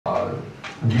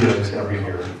gives every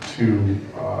year to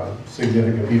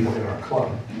significant people in our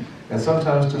club, and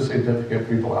sometimes to significant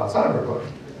people outside of our club.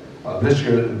 This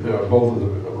year, both of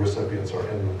the recipients are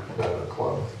in the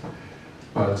club.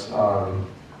 But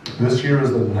this year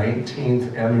is the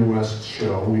 19th Amiwest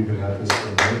Show. We've been at this for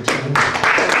 19 years.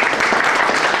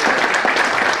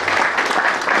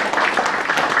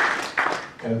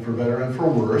 And for better and for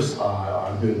worse,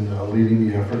 I've been leading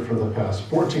the effort for the past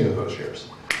 14 of those years.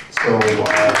 So,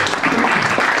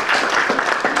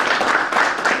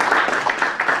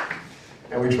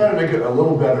 and we try to make it a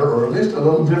little better, or at least a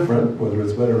little different, whether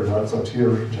it's better or not, it's up to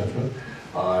your judgment,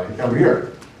 every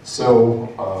year. So,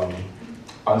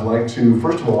 I'd like to,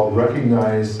 first of all,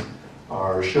 recognize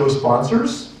our show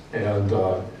sponsors, and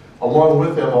along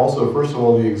with them also, first of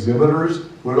all, the exhibitors.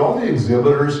 Would all the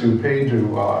exhibitors who paid to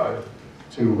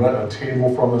rent a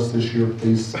table from us this year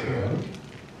please stand?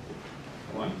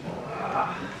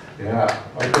 Yeah,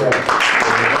 okay.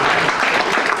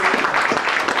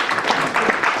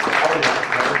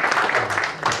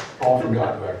 All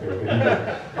forgotten back there.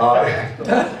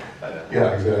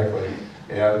 Yeah, exactly.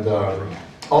 And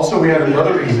also we had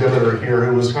another exhibitor here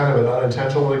who was kind of an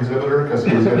unintentional exhibitor because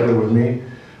he was in it with me.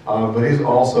 But he's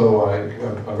also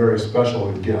a very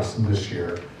special guest this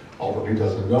year, although he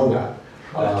doesn't know that.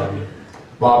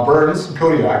 Bob Burns,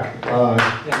 Kodiak,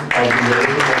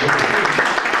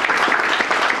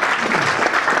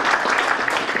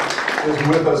 is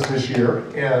with us this year,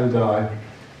 and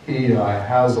he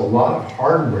has a lot of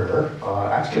hardware,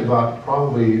 actually about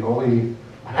probably only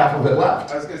half of it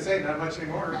left. I was going to say, not much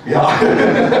anymore. Yeah.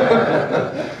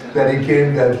 That he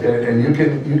came, and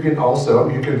you can also,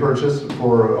 you can purchase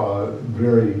for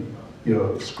very,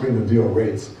 scream and deal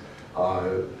rates,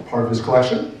 part of his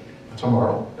collection.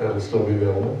 Tomorrow, it'll still be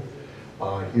available.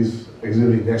 He's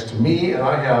exhibiting next to me, and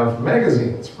I have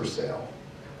magazines for sale.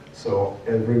 So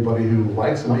everybody who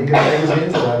likes Amiga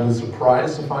magazines, and I've been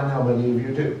surprised to find how many of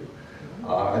you do.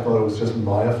 I thought it was just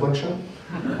my affliction,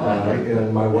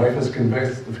 and my wife is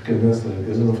convinced that it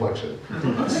is an affliction.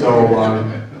 So,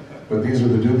 but these are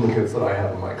the duplicates that I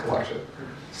have in my collection.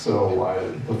 So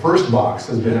the first box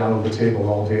has been out on the table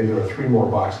all day. There are 3 more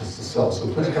boxes to sell, so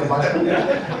please come by.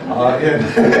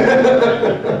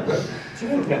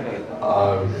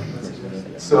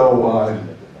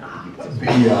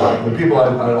 The people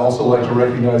I'd also like to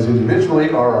recognize individually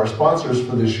are our sponsors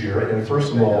for this year. And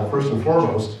first and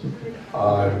foremost,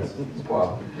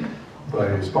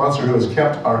 the sponsor who has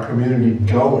kept our community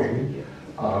going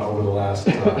over the last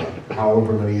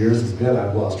however many years it's been,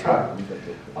 I've lost track.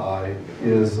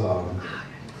 Is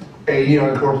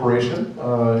A-EON Corporation,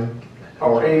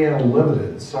 or A-EON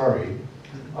Limited, sorry,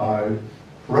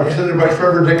 represented by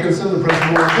Trevor Dickinson, the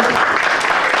principal of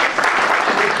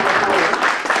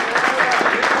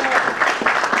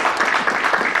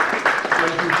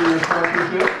Thank you for your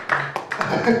sponsorship.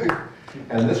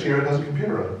 And this year it has a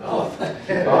computer on it. Oh,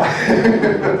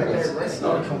 let's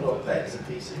not come up back to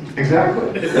pieces. Exactly.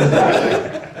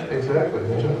 Exactly.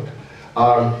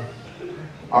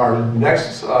 Our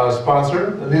next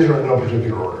sponsor, and these are in no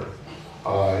particular order,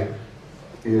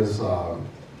 is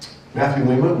Matthew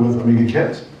Lehman with Amiga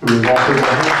Kit, who is also with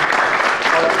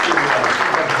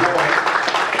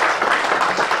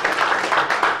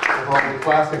all the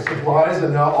classic supplies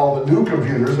and now all the new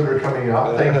computers that are coming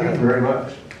out. Thank you very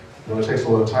much. You know, it takes a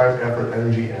lot of time, effort,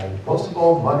 energy, and most of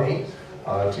all, money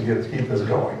to keep this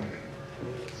going.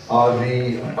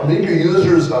 The Amiga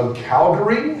users of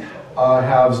Calgary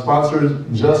have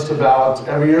sponsored just about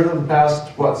every year for the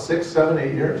past, 6, 7,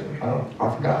 8 years? I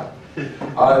forgot.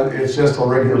 It's just a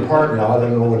regular part now. I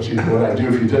don't know what I'd do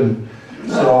if you didn't.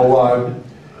 So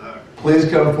please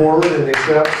come forward and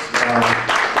accept.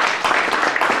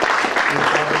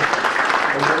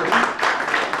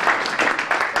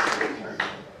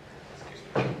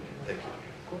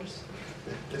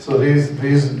 So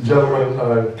these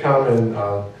gentlemen come and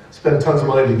spend tons of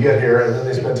money to get here, and then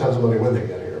they spend tons of money when they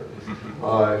get here.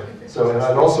 And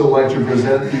I'd also like to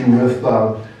present you with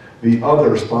the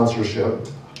other sponsorship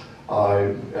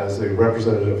as a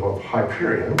representative of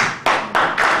Hyperion.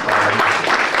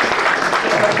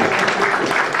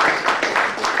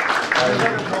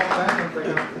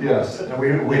 Yes, and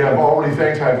we have already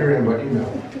thanked Hyperion by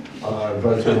email,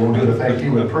 but we're going to thank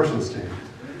you in person, Steve.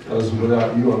 Because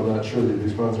without you, I'm not sure they'd be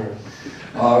sponsoring.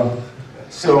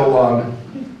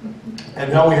 And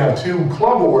now we have 2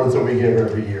 club awards that we give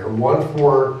every year. One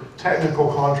for technical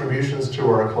contributions to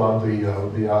our club,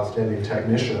 the outstanding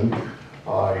technician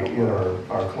in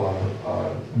our club.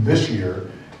 This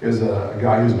year is a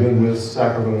guy who's been with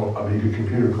Sacramento Amiga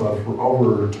Computer Club for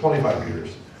over 25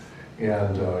 years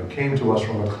and came to us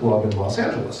from a club in Los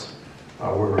Angeles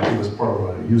where he was part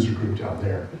of a user group down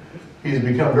there. He's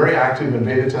become very active in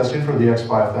beta testing for the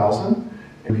X5000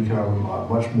 and become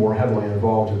much more heavily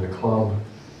involved in the club.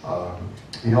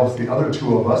 He helps the other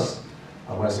two of us,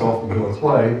 myself and Bill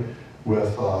Clay,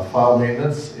 with file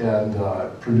maintenance and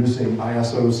producing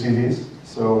ISO CDs.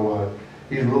 So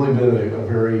he's really been a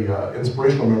very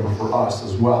inspirational member for us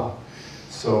as well.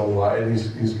 So, and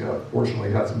he's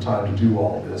fortunately got some time to do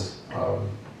all of this.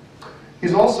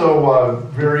 He's also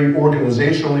very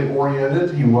organizationally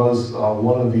oriented. He was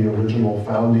one of the original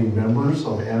founding members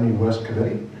of Amiwest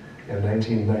Committee in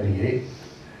 1998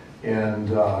 and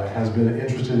has been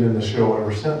interested in the show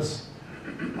ever since.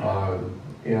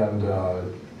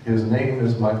 His name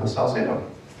is Michael Salcedo.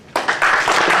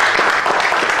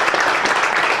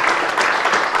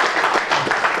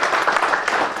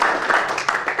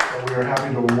 We are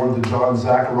happy to award the John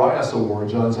Zacharias Award.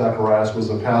 John Zacharias was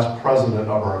a past president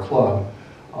of our club,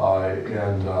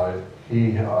 and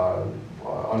he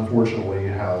unfortunately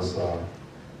has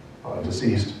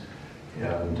deceased,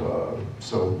 and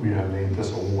so we have named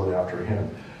this award after him.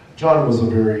 John was a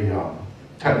very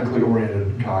technically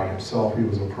oriented guy himself. He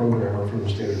was a programmer for the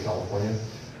state of California,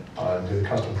 did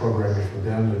custom programming for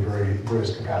them in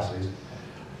various capacities.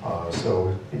 And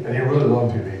he really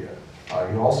loved the Amiga.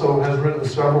 He also has written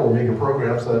several Amiga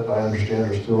programs that I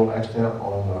understand are still extant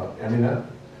on AmiNet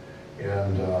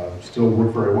and still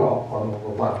work very well on the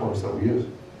platforms that we use.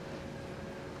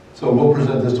 So we'll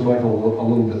present this to Michael a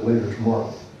little bit later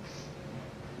tomorrow.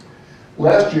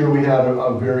 Last year we had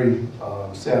a very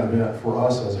sad event for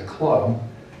us as a club.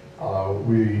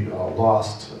 We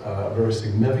lost a very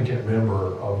significant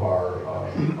member of our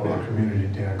community,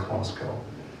 Dan Klosko.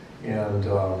 And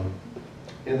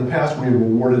in the past, we have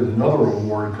awarded another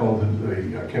award called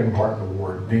the Ken Barton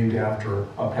Award, named after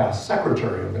a past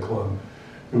secretary of the club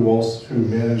who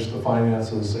managed the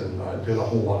finances and did a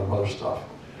whole lot of other stuff.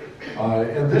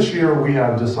 And this year, we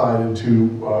have decided to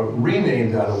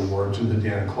rename that award to the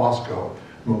Dan Klosko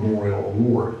Memorial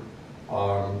Award.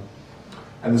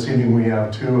 And this evening, we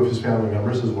have two of his family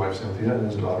members, his wife Cynthia and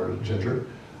his daughter Ginger,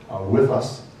 with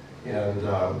us. And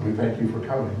we thank you for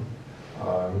coming.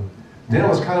 Dan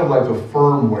was kind of like the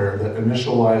firmware that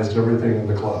initialized everything in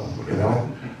the club, you know?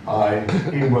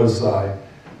 He was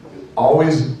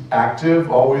always active,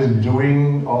 always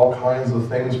doing all kinds of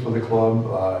things for the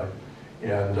club,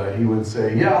 and he would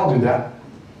say, yeah, I'll do that,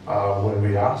 when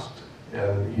we asked,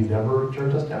 and he never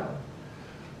turned us down.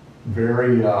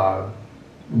 Very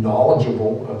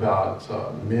knowledgeable about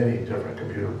many different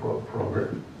computer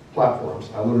program platforms.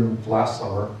 I learned last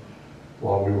summer,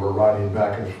 while we were riding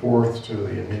back and forth to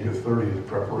the Amiga 30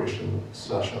 preparation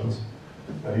sessions,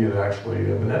 that he had actually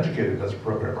been educated as a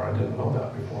programmer. I didn't know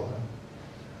that before then.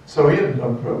 So he had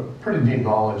a pretty deep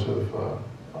knowledge of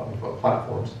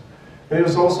platforms. And he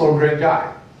was also a great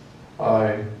guy.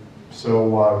 That's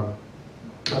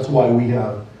why we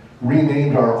have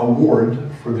renamed our award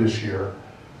for this year,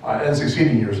 and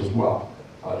succeeding years as well,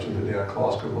 to the Dan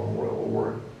Klosko Memorial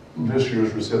Award. This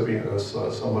year's recipient is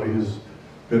somebody who's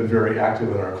been very active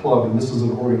in our club, and this is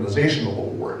an organizational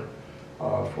award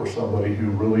for somebody who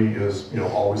really is,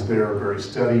 always there, very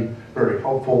steady, very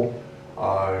helpful,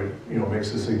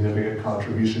 makes a significant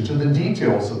contribution to the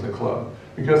details of the club,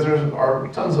 because there are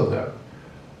tons of them.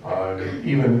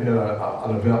 Even in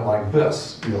an event like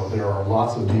this, there are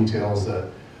lots of details that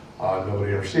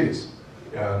nobody ever sees,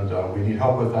 and we need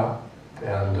help with that.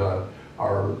 And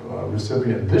our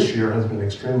recipient this year has been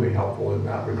extremely helpful in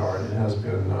that regard. It has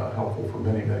been helpful for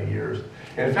many, many years.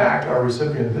 In fact, our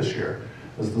recipient this year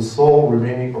is the sole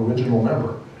remaining original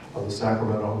member of the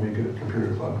Sacramento Amiga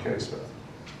Computer Club, Kenny Smith.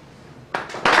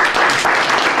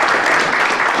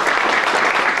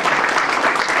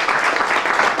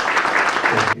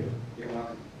 Thank you. You're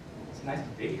welcome. It's nice to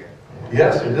be here.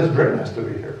 Yes, it is very nice to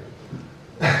be here.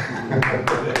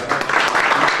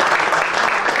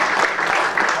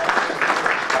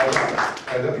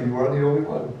 I know you are the only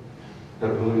one. That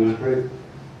really was great.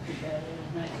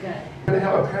 We're going to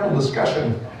have a panel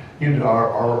discussion. You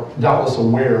are doubtless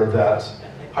aware that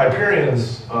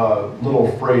Hyperion's little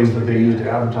phrase that they use to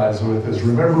advertise with is,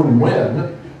 remember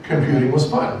when computing was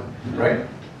fun, right?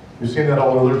 You've seen that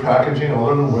all over their packaging, all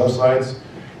over their websites,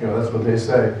 that's what they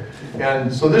say.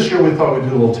 And so this year we thought we'd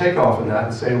do a little takeoff in that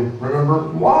and say, remember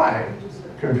why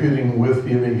computing with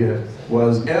the Amiga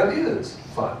was and is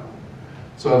fun.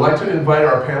 So I'd like to invite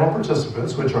our panel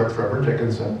participants, which are Trevor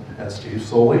Dickinson and Steve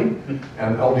Solie,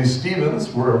 and Eldee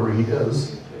Stevens, wherever he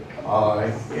is,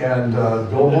 and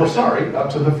Bill Bosari, up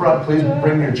to the front. Please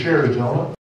bring your chairs,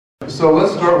 gentlemen. So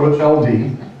let's start with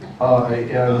Eldee.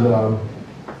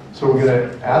 So we're going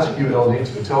to ask you, Eldee,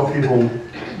 to tell people,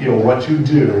 what you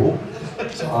do,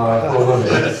 for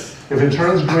eliminating. If it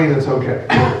turns green, it's okay.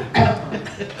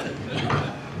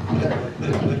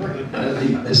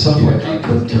 The software key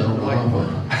couldn't turn on the hardware.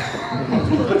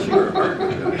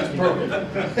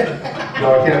 No,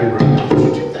 it can't be green.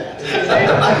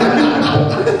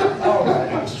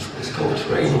 It's called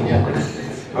trading.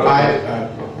 It's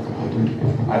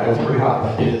pretty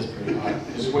hot. It is pretty hot.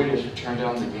 Just wait to turn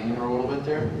down the gain a little bit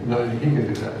there. No, he can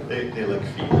do that. They like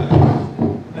feedback.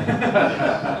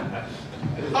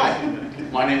 Hi,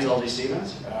 my name is Eldee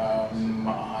Stevens. I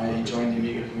joined the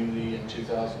Amiga community in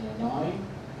 2009.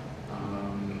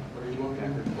 What did you want me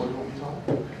to talk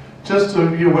about? Just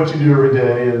what you do every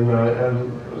day, and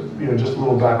just a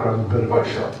little background, a bit about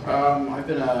yourself. I've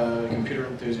been a computer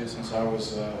enthusiast since I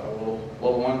was a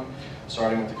little one,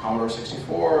 starting with the Commodore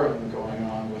 64 and going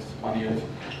on with plenty of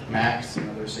Macs and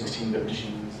other 16-bit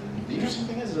machines. And the interesting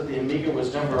thing is that the Amiga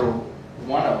was never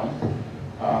one of them,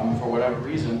 for whatever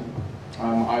reason.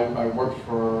 I worked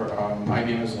for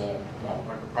IBM as a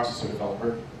microprocessor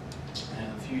developer, and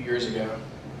a few years ago,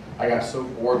 I got so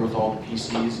bored with all the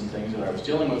PCs and things that I was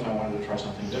dealing with, I wanted to try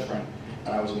something different.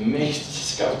 And I was amazed to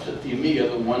discover that the Amiga,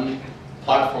 the one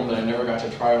platform that I never got to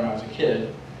try when I was a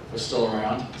kid, was still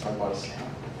around. So I bought a Sam.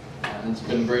 And it's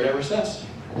been great ever since.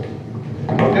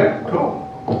 Okay, cool.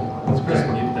 That's great. Just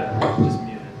mute that. Just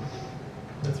mute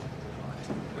it.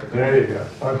 There you go.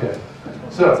 Okay.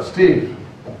 So, Steve.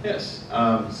 Yes,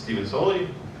 Stephen Solie,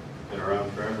 been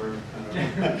around forever.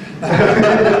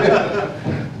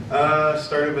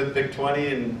 Started with Vic 20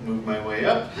 and moved my way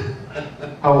up.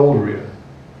 How old were you?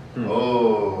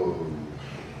 Oh,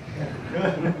 I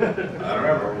don't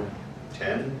know,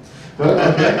 10?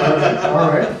 Okay, all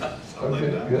right. Something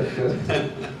Okay, like that. good.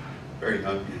 Very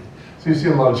young. So you've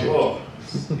seen a lot of change. Oh,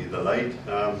 see the light.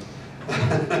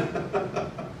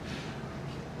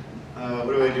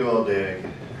 What do I do all day? I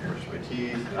brush my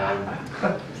teeth.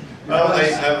 Well,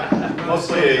 I'm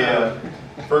mostly a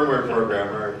firmware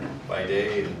programmer by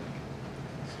day and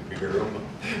superhero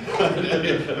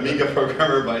Amiga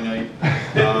programmer by night.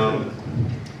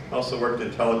 Also worked in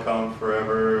telecom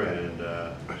forever, and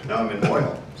now I'm in oil,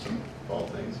 of all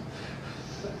things.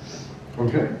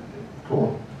 Okay,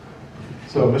 cool.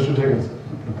 So, Mr. Dickinson.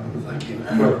 Thank you.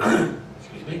 Trevor.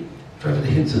 Excuse me. Trevor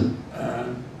Dickinson.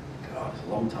 God, it's a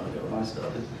long time ago when I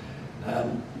started.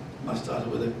 I started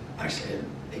with actually an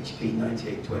HP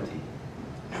 9820.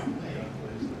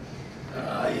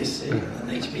 You see, an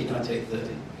HP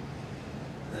 9830.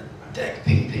 A DEC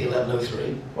PDP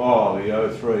 1103. Oh, the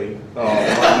 03. Oh,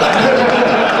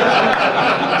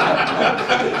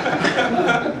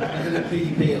 And then a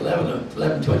PDP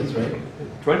 1123.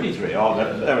 23. Oh,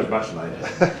 that was much later.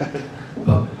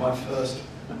 But my first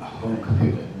home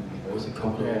computer was a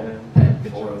Commodore PET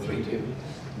 4032.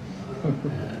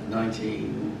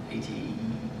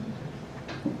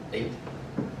 1988.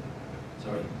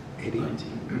 Sorry,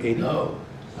 1980. No,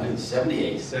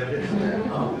 1978. 70.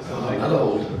 Oh, I'm not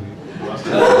old.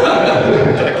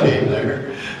 Decade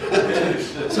there.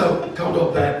 So,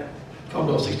 Commodore PET,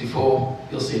 Commodore 64,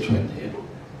 you'll see a trend here.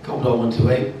 Commodore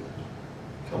 128,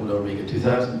 Commodore Amiga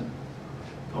 2000,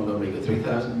 Commodore Amiga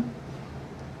 3000,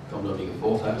 Commodore Amiga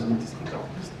 4000,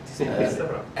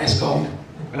 ESCOM,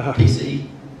 PC,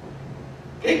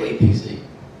 Gateway PC,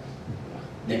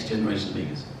 next generation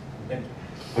Amigas.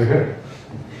 Okay.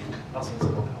 Awesome.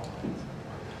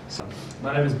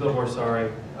 My name is Bill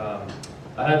Bosari.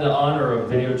 I had the honor of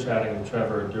video chatting with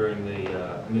Trevor during the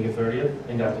Amiga 30th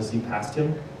and got to see past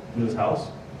him in his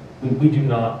house. We do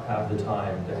not have the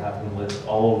time to have him list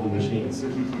all of the machines.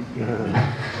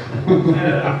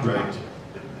 Right.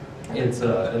 It's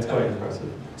quite impressive.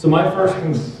 So my first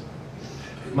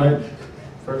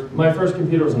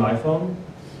computer was an iPhone,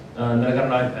 and then I got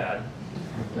an iPad.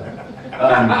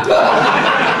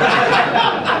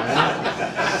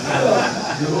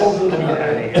 You're older than I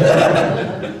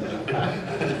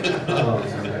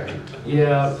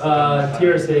Yeah,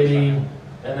 TRS-80,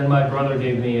 and then my brother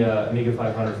gave me Amiga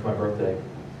 500 for my birthday,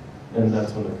 and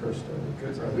that's when the curse started.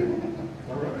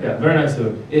 Yeah, very nice of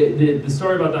him. The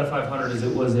story about that 500 is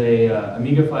it was a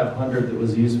Amiga 500 that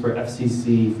was used for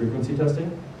FCC frequency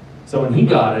testing. So when he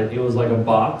got it, it was like a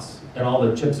box, and all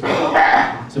the chips were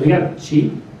so he got it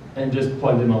cheap and just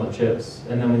plugged in all the chips.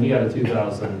 And then when he got a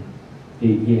 2000,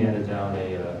 he handed down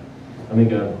a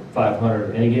Amiga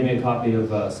 500, and he gave me a copy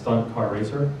of Stunt Car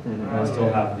Racer, and I still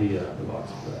have the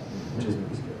box for that, which is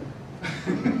pretty scary.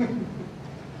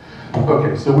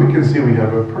 Okay, so we can see we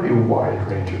have a pretty wide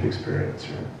range of experience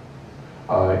here.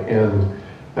 And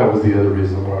that was the other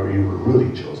reason why you were really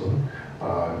chosen.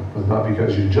 Was not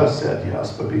because you just said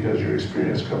yes, but because your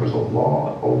experience covers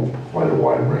quite a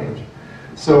wide range.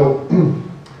 So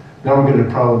Now we're going to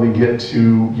probably get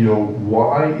to, you know,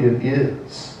 why it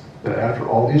is that after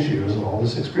all these years and all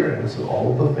this experience and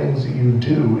all of the things that you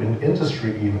do in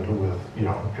industry, even with, you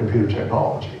know, computer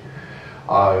technology,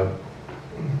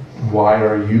 why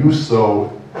are you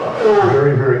so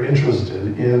very, very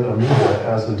interested in Amiga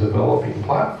as a developing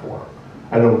platform?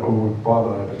 I know Bob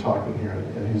and I have been talking here,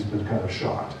 and he's been kind of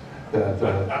shocked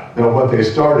that what they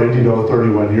started, you know,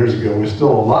 31 years ago was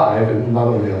still alive, and not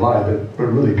only alive, but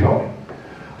really going.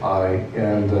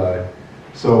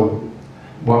 So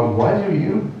why do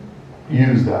you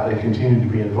use that and continue to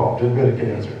be involved? Anybody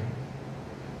can answer.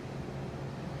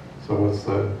 So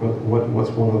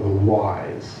what's one of the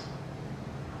whys?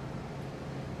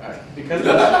 Because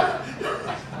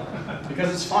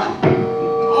it's fun.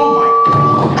 Oh my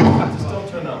God! Just don't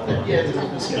turn that one on.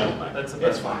 Yeah,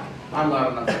 it's fine. I'm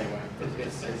loud enough anyway. Yeah,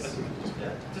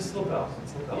 just slip out.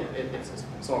 Slip out.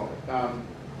 It's all good.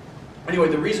 Anyway,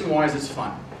 the reason why is it's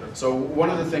fun. So one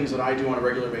of the things that I do on a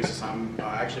regular basis, I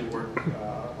actually work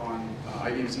on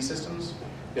IBM systems,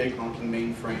 big honking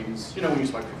mainframes. You know, when you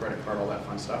swipe your credit card, all that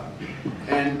fun stuff.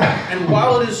 And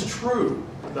while it is true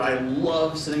that I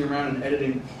love sitting around and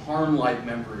editing PARM-like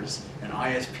members and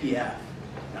ISPF,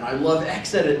 and I love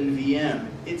Xedit and VM,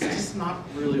 it's just not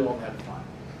really all that fun.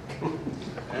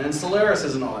 And Solaris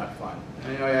isn't all that fun,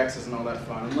 and AIX isn't all that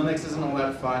fun, and Linux isn't all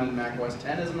that fun, and Mac OS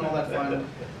 10 isn't all that fun,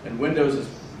 and Windows is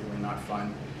really not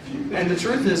fun. And the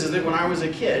truth is that when I was a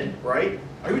kid, right,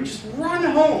 I would just run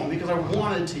home because I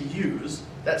wanted to use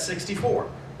that 64,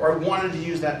 or I wanted to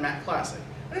use that Mac Classic.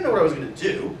 I didn't know what I was going to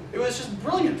do. It was just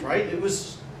brilliant, right? It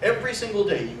was every single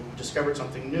day you discovered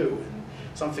something new and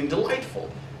something delightful.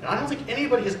 And I don't think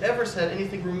anybody has ever said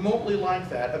anything remotely like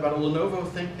that about a Lenovo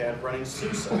ThinkPad running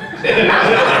SUSE.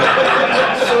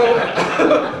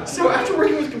 So after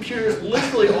working with computers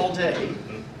literally all day,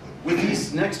 with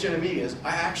these next-gen Amigas,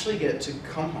 I actually get to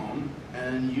come home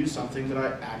and use something that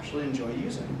I actually enjoy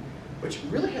using, which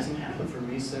really hasn't happened for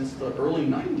me since the early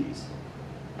 90s.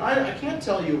 Now, I can't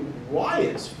tell you why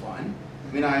it's fun.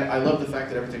 I mean, I love the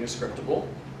fact that everything is scriptable.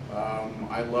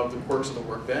 I love the quirks of the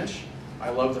workbench. I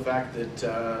love the fact that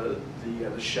the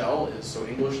shell is so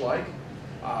English-like.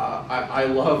 I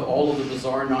love all of the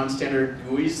bizarre non-standard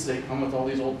GUIs that come with all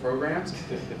these old programs.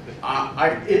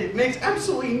 It makes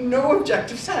absolutely no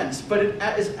objective sense, but it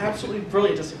is absolutely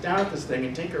brilliant to sit down at this thing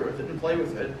and tinker with it and play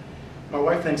with it. My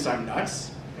wife thinks I'm nuts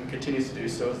and continues to do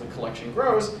so as the collection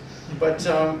grows, but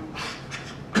I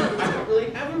don't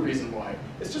really have a reason why.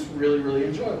 It's just really, really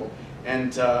enjoyable.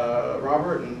 And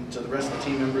Robert and to the rest of the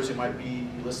team members who might be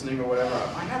listening or whatever,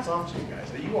 my hat's off to you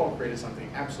guys. You all created something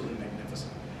absolutely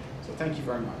magnificent. So thank you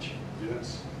very much.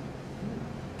 Yes.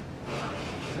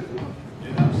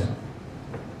 Yes.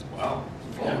 Wow.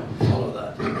 Follow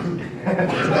that.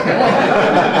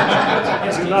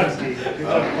 Good luck, Steve. Good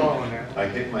luck following that. I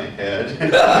hit my head.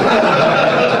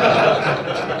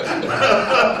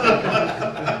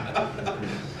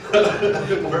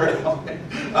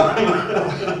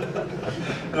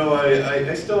 No,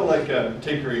 I still like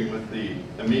tinkering with the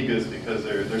Amigas because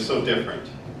they're so different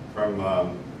from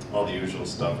all the usual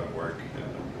stuff at work,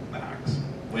 Macs,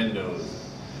 Windows,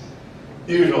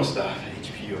 the usual stuff,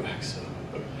 HP UX.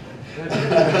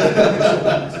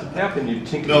 How can you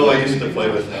tinker? No, I used to play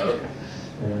with that.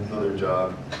 Another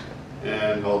job,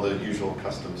 and all the usual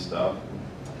custom stuff.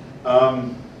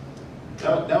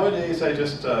 Nowadays, I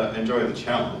just enjoy the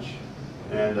challenge,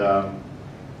 and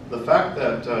the fact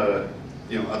that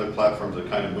other platforms have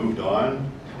kind of moved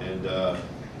on and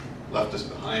left us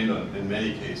behind in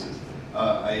many cases.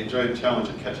 I enjoy the challenge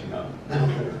of catching up.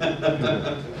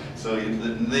 So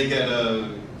they get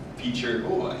a feature.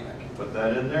 Oh, I can put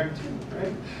that in there too,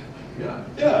 right? Yeah.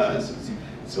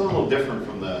 It's a little different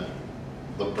from the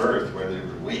birth where they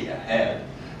were way ahead.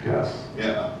 Yes.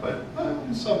 Yeah, but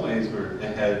in some ways we're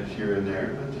ahead here and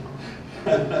there.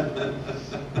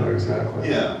 No, exactly.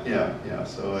 Yeah.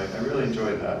 So I really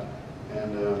enjoyed that.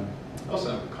 And I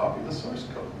also have a copy of the source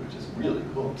code, which is really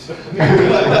cool.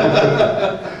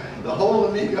 The whole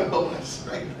Amiga is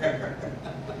right there,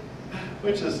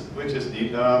 which is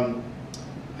neat. I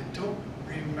don't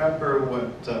remember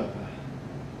what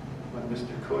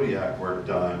Mr. Kodiak worked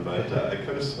on, but I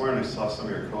could have sworn I saw some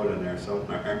of your code in there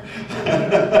somewhere.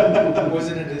 Was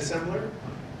it an assembler?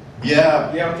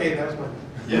 Yeah. Yeah, okay, that was one.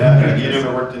 Yeah, you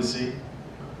never worked in C?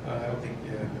 I don't think,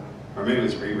 yeah, no. Or maybe it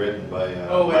was rewritten by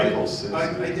Oh, Michael I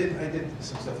Simpson. did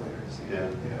some stuff later in C. Yeah,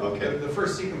 okay. The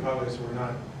first C compilers were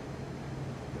not,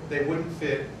 they wouldn't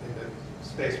fit in the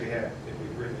space we had if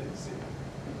we'd written it in C.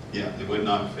 Yeah, it would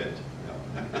not fit. No.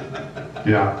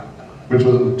 Yeah. Which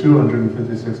was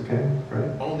 256K,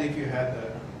 right? Only if you had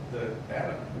the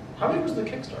add-on. How big was the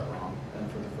Kickstart ROM then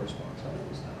for the first box.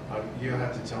 You'll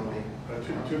have to tell me.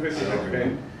 250 is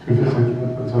okay. 250,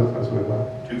 that's what I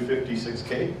thought.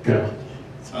 256K? Yeah.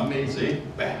 See?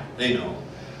 Bam, they know.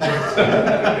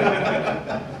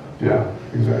 Yeah,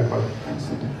 exactly.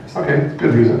 Okay,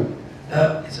 good reason.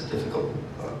 It's a difficult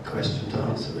question to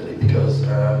answer, really, because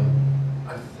I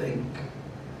think,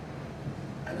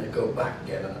 and I go back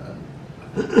again, and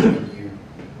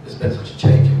there's been such a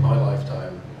change in my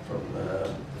lifetime from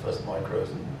the first micros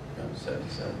in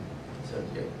 77,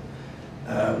 78.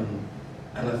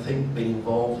 And I think being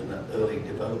involved in that early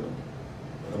development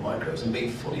of the micros and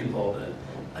being fully involved in it,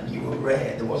 and you were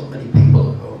rare, there wasn't many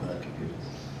people at home that had computers.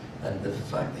 And the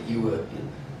fact that you were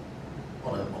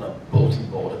on a bulletin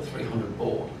board, a 300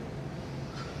 board,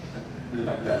 you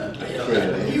had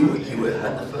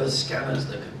the first scanners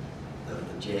that could, the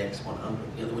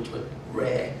JX100, which were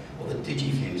rare, or the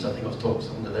DigiViews. I think I was talking to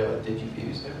someone today about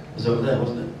DigiViews. It was over there,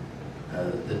 wasn't it?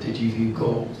 The DigiView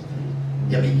Gold.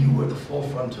 Yeah, I mean, you were at the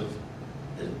forefront of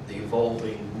the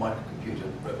evolving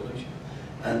microcomputer revolution.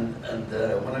 And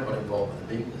when I got involved with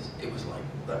the Amigas, it was like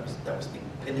that was the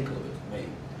pinnacle of it for me.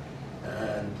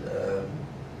 And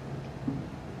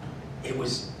it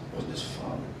wasn't just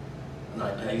fun. And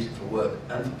I used it for work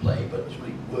and for play, but it was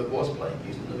really work was play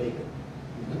using the Amiga,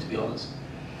 to be honest.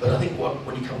 But I think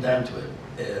when you come down to it,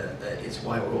 it's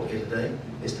why we're all here today.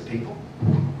 It's the people.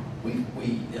 I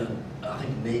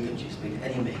think Amigans used to be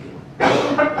any Amiga,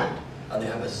 and they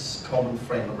have a common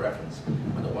frame of reference.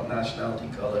 Whether what nationality,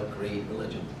 color, creed,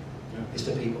 religion, it's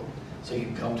the people. So you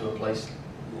can come to a place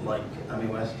like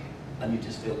Amiwest, and you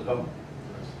just feel at home.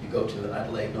 You go to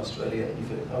Adelaide in Australia, and you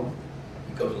feel at home.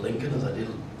 You go to Lincoln, as I did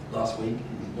last week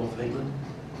in north of England,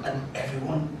 and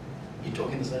everyone, you're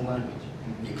talking the same language.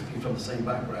 You're from the same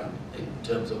background in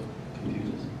terms of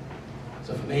computers.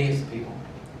 So for me, it's the people.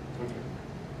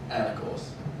 And of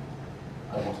course,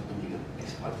 I wanted the Amiga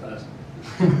X5000.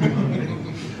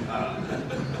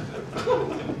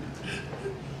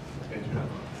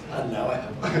 And now I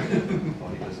have.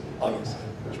 Oh, yes.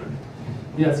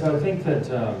 Yeah, so I think that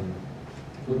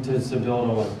to build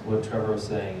on what Trevor was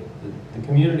saying, the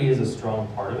community is a strong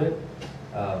part of it.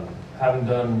 Having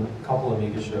done a couple of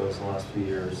Amiga shows in the last few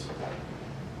years,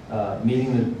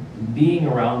 being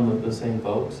around the same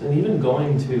folks, and even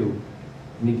going to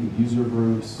Amiga user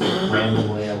groups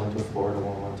randomly. I went to Florida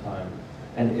one time.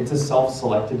 And it's a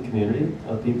self-selected community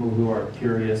of people who are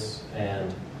curious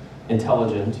and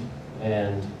intelligent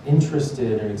and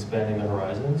interested in expanding their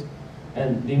horizons.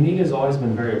 And the Amiga has always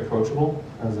been very approachable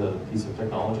as a piece of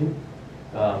technology.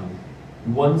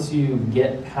 Once you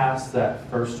get past that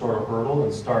first sort of hurdle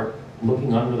and start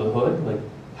looking under the hood, like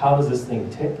how does this thing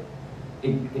tick?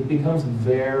 It becomes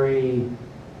very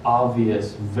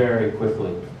obvious very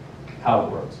quickly how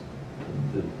it works.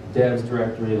 The devs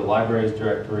directory, the libraries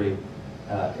directory,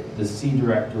 the C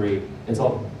directory, it's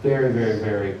all very, very,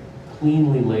 very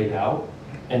cleanly laid out.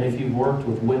 And if you've worked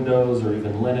with Windows or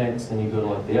even Linux and you go to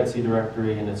like the Etsy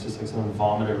directory and it's just like someone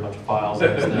vomited a bunch of files in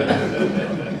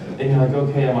and you're like,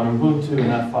 okay, I'm on Ubuntu and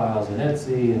that file's in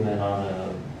Etsy, and then on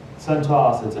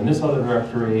CentOS it's in this other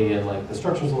directory, and like the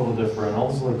structure's a little different, all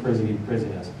this like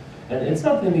craziness. And it's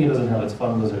not that it doesn't have its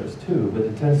fun lizards too, but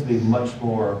it tends to be much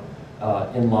more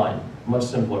in line, much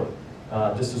simpler,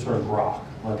 just to sort of grok.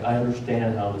 Like, I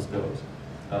understand how this goes.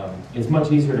 It's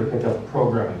much easier to pick up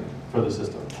programming for the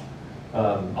system.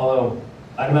 Although,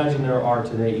 I imagine there are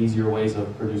today easier ways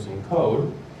of producing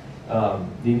code.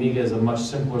 The Amiga is a much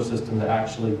simpler system to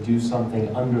actually do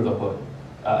something under the hood.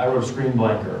 I wrote a screen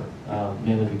blanker,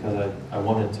 mainly because I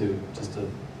wanted to, just to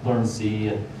learn C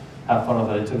and have fun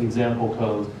with it. I took example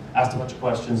codes, asked a bunch of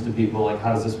questions to people, like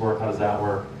how does this work, how does that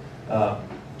work?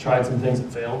 Tried some things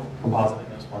that failed, compositing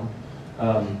this one.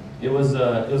 It was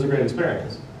a great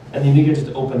experience. And the Amiga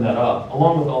just opened that up,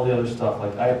 along with all the other stuff.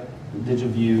 Like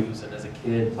DigiViews, and as a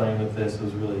kid playing with this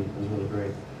was really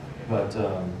great. But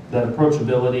that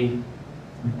approachability,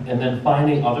 and then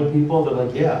finding other people that are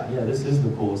like, yeah, this is the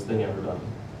coolest thing ever done.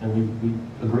 And we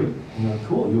agree. And you're like,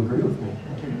 cool, you agree with me.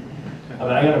 I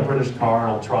mean, I got a British car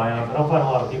and I'll Triumph, and I'll find a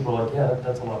lot of people like, yeah,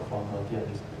 that's a lot of fun. Like, yeah,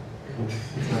 just.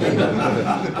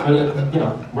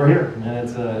 But we're here, and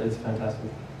it's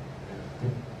fantastic.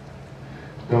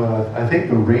 No, I think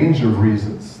the range of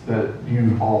reasons that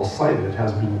you all cited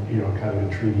has been, kind of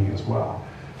intriguing as well,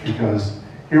 because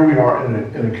here we are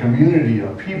in a community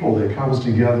of people that comes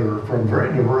together from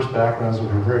very diverse backgrounds and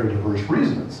for very diverse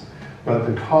reasons. But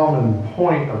the common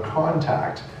point of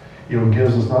contact,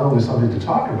 gives us not only something to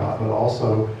talk about, but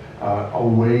also a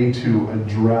way to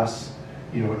address,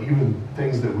 even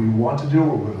things that we want to do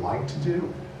or would like to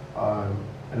do. I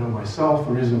know myself,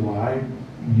 the reason why I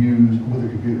use, with a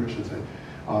computer I should say,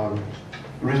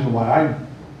 the reason why I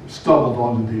stumbled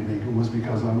onto the Amiga was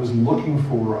because I was looking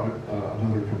for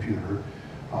another computer.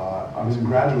 I was in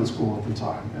graduate school at the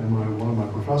time, and one of my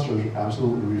professors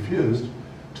absolutely refused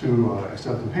to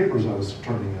accept the papers I was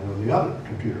turning in on the other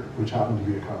computer, which happened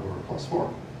to be a Commodore +4.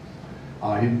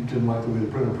 He didn't like the way the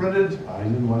printer printed. He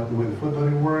didn't like the way the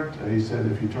footnoting worked. He said,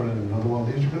 if you turn in another one of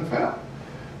these, you're going to fail.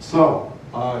 So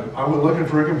I went looking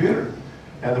for a computer.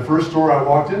 And the first store I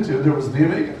walked into, there was the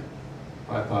Amiga.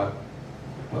 I thought,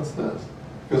 what's this?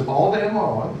 Because all day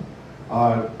long,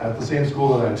 at the same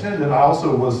school that I attended, I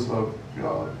also was a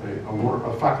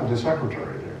faculty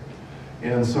secretary there.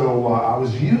 And so I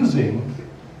was using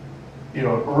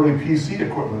early PC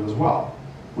equipment as well,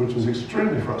 which was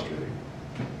extremely frustrating.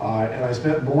 And I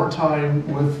spent more time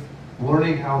with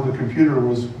learning how the computer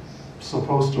was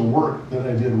supposed to work than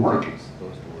I did working.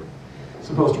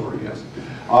 Supposed to work, yes.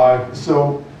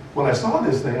 So when I saw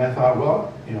this thing, I thought,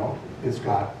 well, it's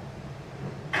got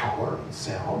color and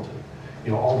sound,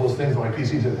 and all those things that my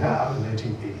PC didn't have in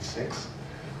 1986.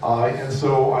 And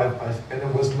so and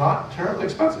it was not terribly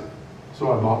expensive.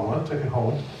 So I bought one, took it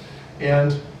home,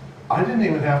 and I didn't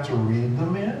even have to read the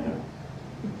manual.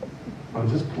 I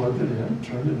just plugged it in,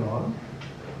 turned it on.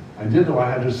 I did know I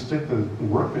had to stick the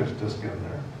workbench disk in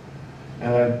there.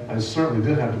 And I certainly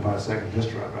did have to buy a second disk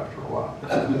drive after a while.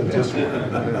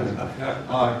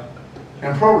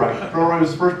 And ProWrite. ProWrite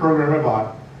was the first program I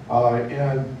bought.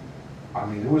 And I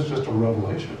mean, it was just a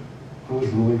revelation. It was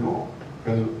really cool.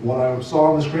 Because what I saw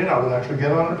on the screen, I would actually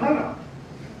get on a printout.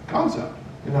 Concept.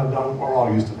 Now we're all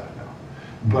used to that now.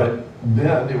 But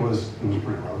then it was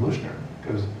pretty revolutionary.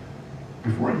 Because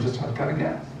before you just had to kind of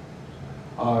guess.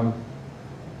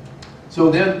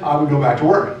 So then I would go back to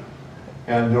work.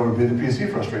 And there would be the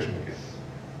PC frustration again.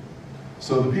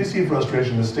 So the PC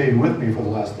frustration has stayed with me for the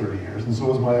last 30 years, and so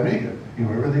has my Amiga.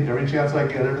 Every chance I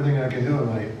get, everything I can do in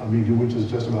my Amiga, which is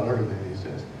just about everything these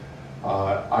days,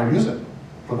 I use it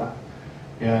for that.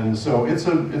 And so it's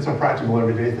a practical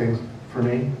everyday thing for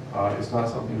me. It's not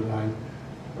something that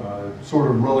I sort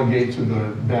of relegate to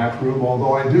the back room,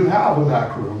 although I do have a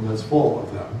back room that's full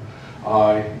of them.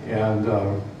 And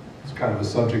it's kind of a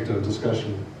subject of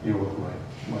discussion with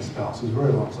my spouse, is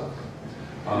very long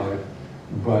suffering.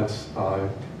 But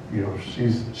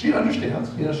she understands.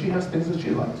 She has things that she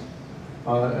likes,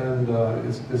 and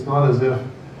it's not as if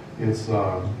it's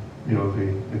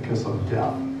the kiss of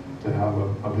death to have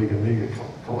a big Amiga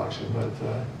collection. But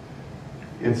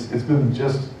it's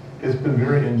been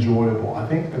very enjoyable. I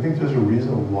think there's a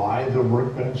reason why the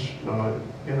Workbench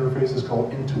interface is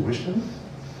called Intuition.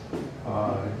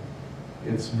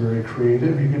 It's very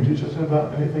creative. You can do just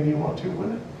about anything you want to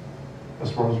with it, as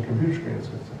far as the computer screen is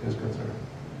concerned.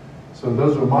 So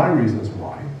those are my reasons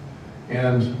why,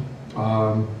 and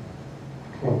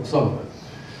well, some of it.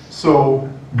 So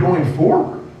going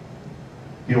forward,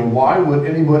 why would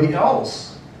anybody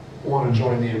else want to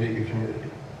join the Amiga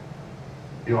community?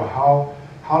 How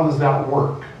does that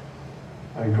work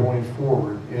going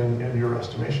forward in your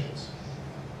estimations?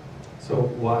 So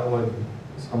why would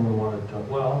someone want to join?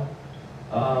 Well,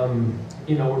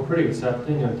 we're pretty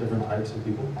accepting of different types of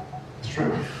people. It's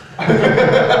true.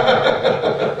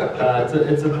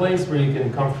 It's a place where you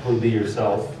can comfortably be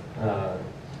yourself,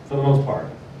 for the most part.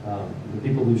 The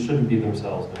people who shouldn't be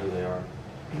themselves know who they are.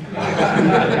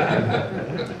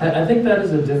 I think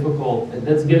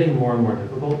that's getting more and more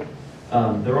difficult.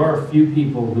 There are a few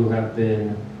people who have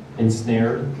been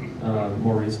ensnared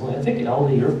more recently. I think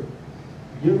Eldee,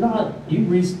 you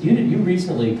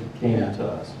recently came to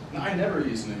us. No, I never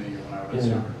used an Amiga when I was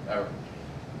younger, ever.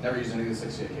 Never used any of the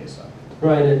 68K stuff.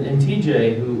 Right, and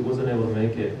TJ, who wasn't able to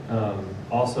make it,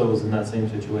 also was in that same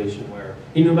situation where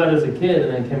he knew about it as a kid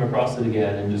and then came across it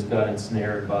again and just got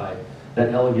ensnared by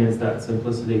that elegance, that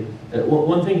simplicity.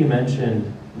 One thing you mentioned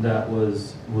that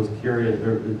was curious,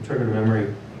 or triggered a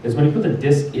memory, is when you put the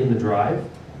disk in the drive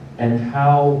and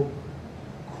how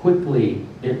quickly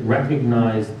it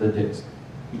recognized the disk.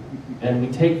 And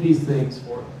we take these things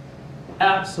for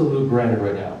absolute granted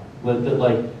right now.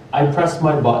 Like I press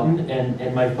my button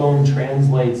and my phone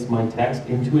translates my text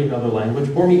into another language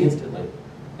for me instantly.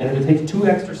 And if it takes 2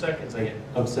 extra seconds, I get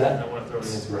upset and I want to throw it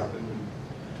against the ground.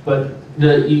 But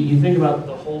you think about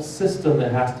the whole system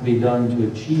that has to be done to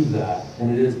achieve that,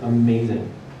 and it is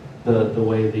amazing the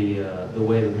way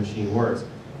the machine works.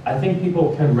 I think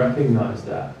people can recognize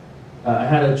that. I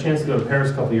had a chance to go to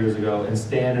Paris a couple years ago and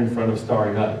stand in front of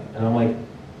Starry Night, and I'm like,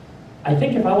 I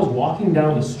think if I was walking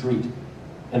down the street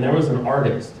and there was an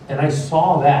artist and I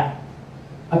saw that,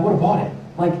 I would have bought it.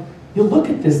 Like, you look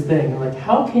at this thing and like,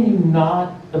 how can you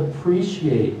not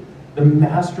appreciate the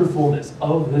masterfulness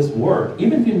of this work,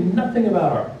 even if you know nothing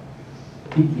about art?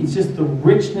 It's just the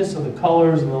richness of the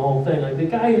colors and the whole thing. Like the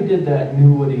guy who did that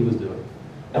knew what he was doing.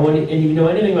 And when and you know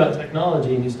anything about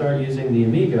technology and you start using the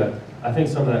Amiga, I think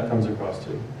some of that comes across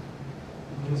too.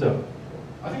 So,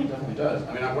 I think it definitely does.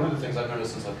 I mean, one of the things I've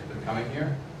noticed since I've been coming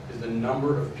here is the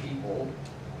number of people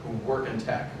who work in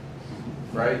tech,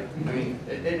 right? I mean,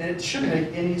 it shouldn't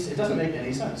make any, it doesn't make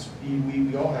any sense.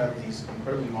 We all have these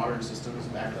incredibly modern systems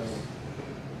that have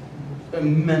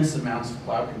immense amounts of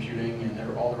cloud computing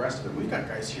and all the rest of it. We've got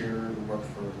guys here who work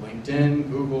for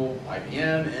LinkedIn, Google,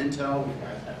 IBM, Intel, we've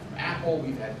had from Apple,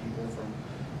 we've had people from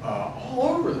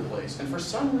all over the place. And for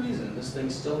some reason, this thing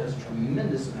still has a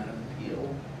tremendous amount of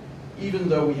appeal, even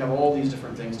though we have all these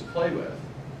different things to play with.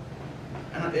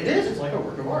 And it's like a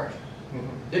work of art.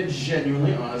 It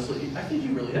genuinely, honestly, I think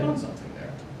you really hit on something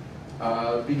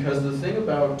there. Because the thing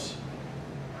about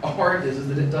art is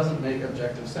that it doesn't make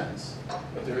objective sense.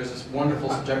 But there is this wonderful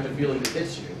subjective feeling that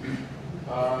hits you.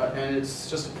 And it's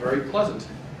just very pleasant.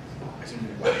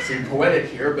 I seem poetic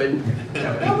here, but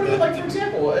like for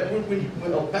example,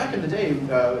 when back in the day,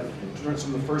 during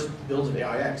some of the first builds of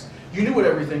AIX, you knew what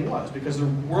everything was because there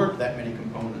weren't that many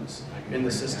components in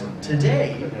the system.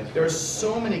 Today, there are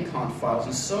so many conf files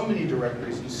and so many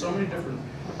directories and so many different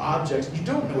objects. You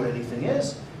don't know what anything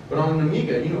is, but on an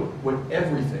Amiga, you know what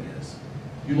everything is.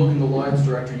 You look in the lives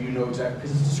directory, you know exactly,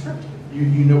 because it's descriptive. You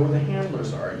know where the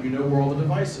handlers are, you know where all the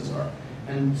devices are.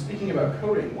 And speaking about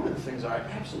coding, one of the things I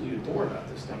absolutely adore about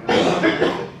this thing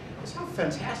is how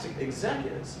fantastic exec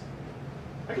is.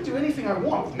 I can do anything I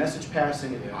want with message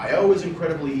passing, and I/O is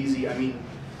incredibly easy. I mean,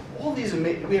 all these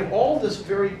we have all this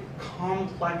very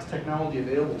complex technology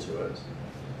available to us,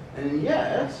 and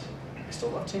yet I still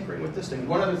love tinkering with this thing.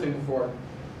 One other thing before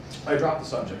I drop the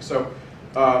subject. So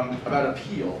about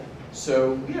appeal.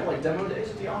 So we have like demo days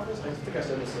at the office. I think I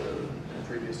said this in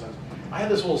previous times. I had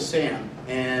this little SAM,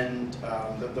 and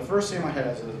the first SAM I had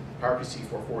was a PowerPC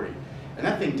 440, and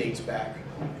that thing dates back.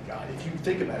 Oh my God! If you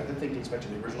think about it, that thing dates back to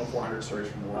the original 400 series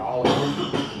from Raleigh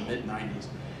in the mid-90s.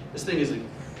 This thing is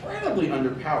incredibly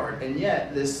underpowered, and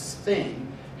yet this thing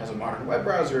has a modern web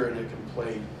browser, and it can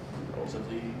play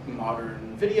relatively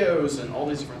modern videos and all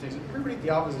these different things. And everybody at the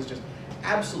office is just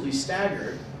absolutely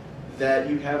staggered that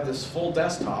you have this full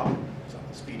desktop, it's not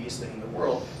the speediest thing in the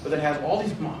world, but that has all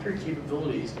these modern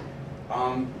capabilities,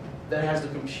 that has the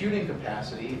computing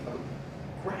capacity of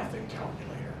a graphic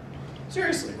calculator.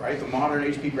 Seriously, right? The modern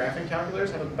HP graphic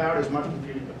calculators have about as much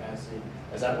computing capacity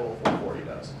as that little 440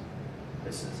 does.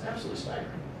 It's absolutely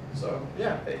staggering. So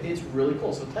yeah, it's really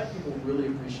cool. So tech people really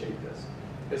appreciate this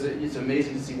because it's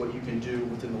amazing to see what you can do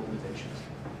within the limitations.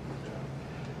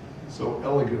 So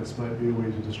elegance might be a way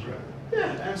to describe it.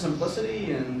 Yeah, and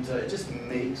simplicity, and it just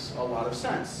makes a lot of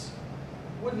sense.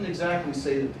 Wouldn't exactly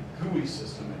say that the GUI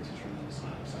system makes a tremendous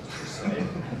amount of sense per se,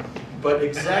 but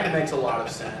exec makes a lot of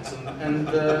sense, and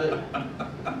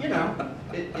you know,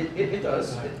 it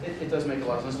does. It does make a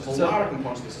lot of sense. There's a lot of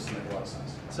components of the system make a lot of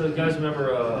sense. So you guys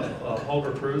remember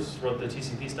Holger Cruz wrote the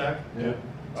TCP stack? Yeah.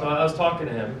 So I was talking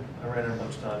to him, I ran it a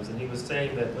bunch of times, and he was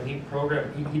saying that when he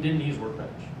programmed, he didn't use Workbench.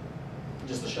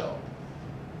 Just the shell.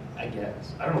 I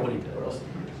guess. I don't know what he did. What else did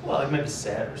you use? Well, like maybe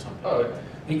set or something. Oh, okay.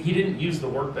 He didn't use the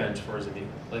Workbench for his Amiga.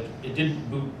 Like, it didn't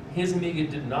boot, his Amiga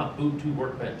did not boot to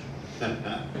Workbench.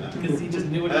 Because he just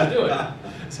knew what he was doing.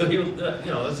 So he was,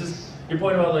 you know, it's just, your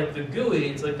point about like the GUI,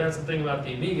 it's like that's the thing about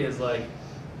the Amiga is like,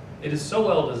 it is so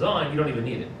well designed, you don't even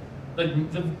need it.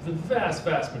 Like, the vast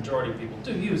majority of people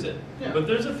do use it. Yeah. But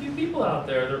there's a few people out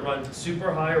there that run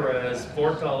super high res,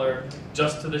 4-color,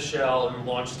 just to the shell and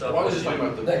launch stuff. Well, I was just talking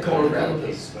about the That color color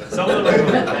graphics. Some of them are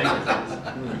really bangers.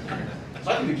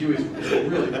 So I think the GUI is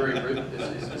really very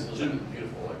is legitimately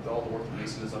beautiful. Like all the work that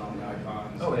Mason has done on the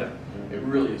icons. Oh, yeah. It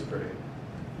really is pretty.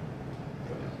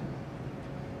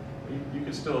 You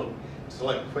can still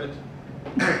select quit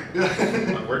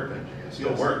on Workbench. It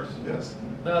still Yes. works. Yes.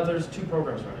 No, there's 2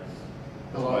 programs running.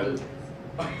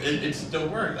 It still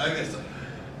worked. I guess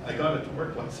I got it to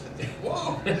work once.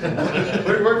 Whoa!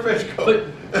 Where did Workbench go? But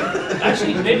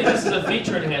actually, maybe this is a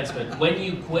feature enhancement. When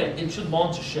you quit, it should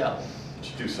launch a shell.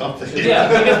 Should do something. Yeah,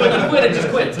 because when you quit, it just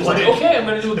quits. It's like, okay, I'm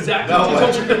going to do exactly what you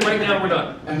told me to do right now, we're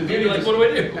done. And the Maybe beauty like, what do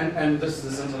I do? And this is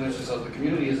the central interest of the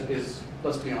community is,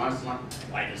 let's be honest, not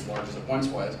quite as large as it once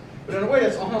was. But in a way,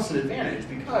 that's almost an advantage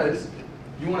because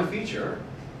you want a feature,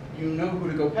 you know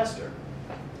who to go pester.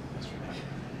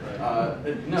 No,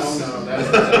 that's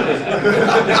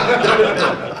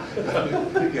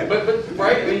but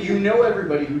right, I mean, you know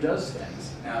everybody who does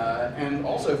things, and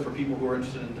also for people who are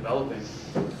interested in developing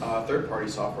third-party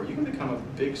software, you can become a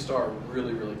big star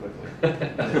really quickly.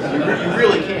 You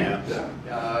really can,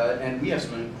 and we have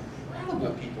some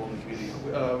incredible people in the community.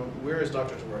 Where is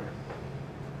Dr. Trevor?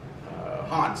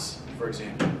 Hans, for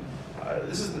example.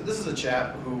 This is a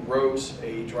chap who wrote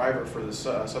a driver for the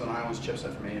Southern Islands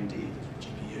chipset from AMD,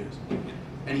 GPUs,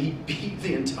 and he beat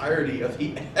the entirety of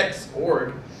the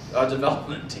X-org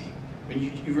development team. I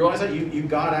mean, you realize that you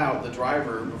got out the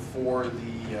driver before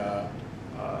the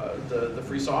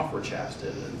free software chaps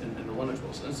did in the Linux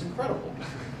world. So it's incredible,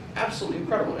 absolutely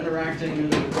incredible. Interacting,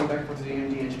 going back and forth to the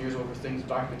AMD engineers over things,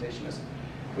 documentation.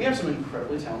 We have some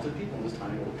incredibly talented people in this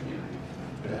tiny little community.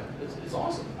 Yeah, it's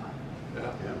awesome.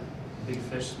 Yeah. Big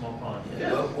fish, small pond.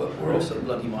 Yeah, well, we're also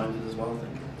bloody minded as well, I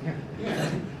think. Yeah.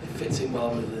 It fits in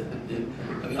well with the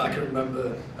I mean, I can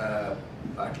remember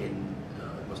back in,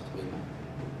 it must have been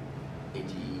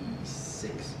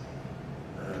 86,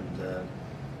 and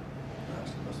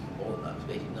actually it must have been more than that, it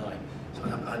was 89. So I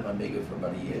had my Amiga for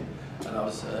about a year, and I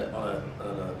was on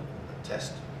a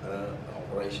test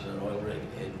operation, an oil rig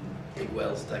in Big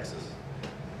Wells, Texas,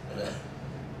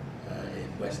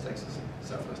 in West Texas,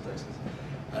 Southwest Texas.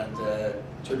 And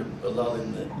during a lull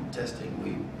in the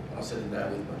testing, I was sitting there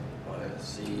with my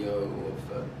CEO of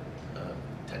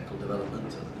technical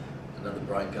development and another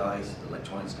bright guy, the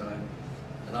electronics guy,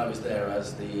 and I was there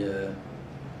as the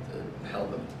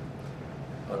helper.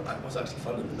 I was actually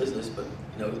funding the business, but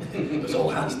you know, it was all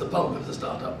hands to the pump. It was a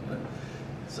startup, you know.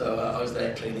 So I was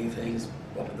there cleaning things,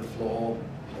 mopping the floor,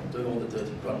 you know, doing all the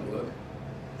dirty grunt work.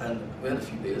 And we had a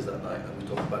few beers that night, and we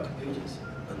talked about computers,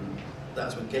 and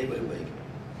that's when Gateway were big.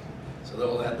 So they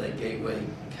all had their Gateway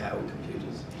cow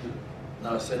computers.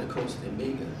 Now I said, of course, the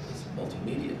Amiga is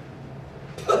multimedia.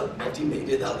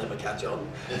 Multimedia, they'll never catch on.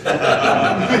 And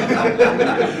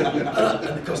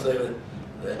of course, they were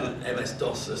the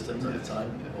MS-DOS systems at the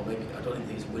time, or maybe, I don't think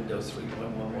these Windows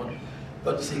 3.11.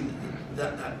 But you see,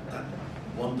 that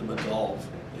wonderment of,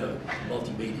 you know,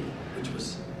 multimedia, which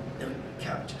was, you know,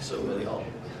 captured so early on.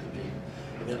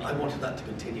 You know, I wanted that to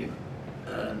continue,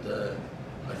 and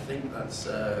I think that's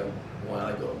why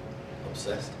I got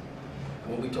obsessed.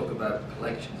 And when we talk about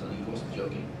collections, and he wasn't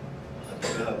joking, I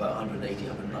think we have about 180,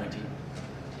 190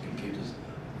 computers,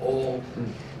 all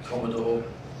Commodore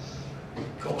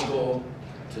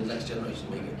to the next generation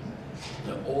Amiga.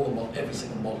 You know, all every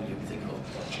single model you can think of,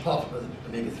 apart from the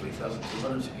Amiga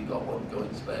 3200, if you got one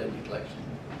going spare in your collection.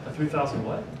 A 3,000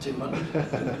 what? 200.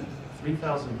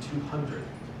 3,200.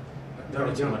 No, I I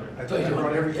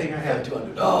brought everything I had.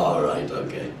 200. Oh, right,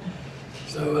 okay.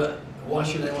 So why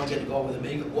should anyone get involved with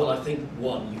Amiga? Well, I think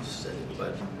one, you said it,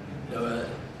 but you know,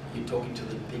 you're talking to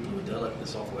the people who are developing the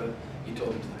software. You're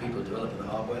talking to the people who are developing the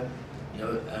hardware. You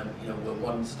know, and you know, we're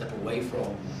one step away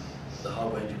from the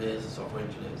hardware engineers, the software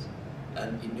engineers,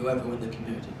 and you knew everyone in the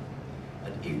community.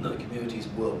 And even though the community is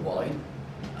worldwide,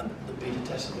 and the beta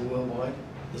testers are worldwide,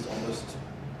 there's almost,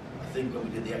 I think when we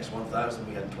did the X1000,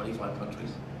 we had 25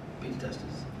 countries. Beta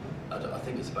testers. I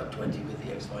think it's about 20 with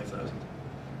the X5000.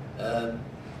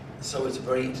 So it's a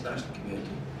very international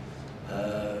community,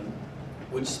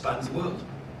 which spans the world.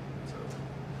 So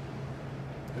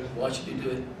why should you do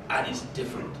it? And it's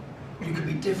different. You can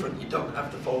be different. You don't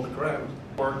have to follow the crowd.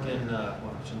 Work in,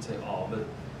 well, I shouldn't say all, but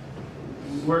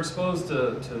we're exposed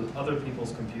to other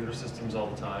people's computer systems all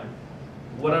the time.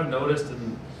 What I've noticed is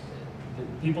that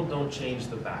people don't change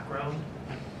the background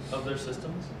of their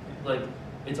systems. Like,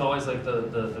 it's always like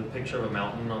the picture of a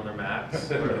mountain on their Macs,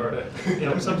 or you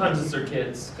know, sometimes it's their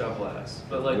kids, God bless.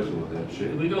 But like, if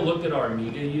we go look at our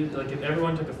Amiga, like if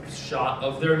everyone took a shot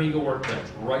of their Amiga workbench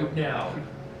right now,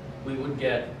 we would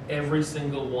get every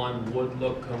single one would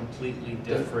look completely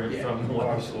different from the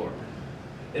one before.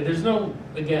 And there's no,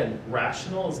 again,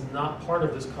 rational is not part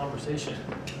of this conversation.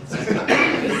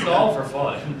 It's all for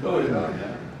fun. Oh,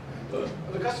 yeah. The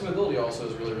customability also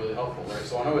is really, really helpful, right?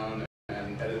 So on A-EON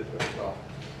and edit it as well.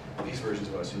 These versions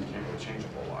of us, you can't really change a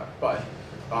whole lot. But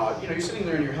you know, you're sitting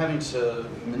there and you're having to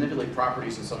manipulate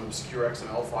properties in some obscure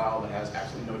XML file that has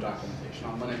absolutely no documentation.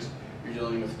 On Linux, you're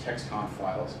dealing with TextConf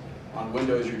files. On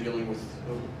Windows, you're dealing with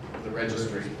the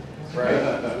registry, right?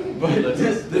 But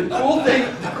the cool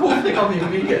thing on the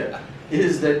Amiga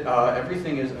is that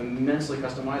everything is immensely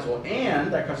customizable,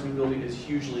 and that customizability is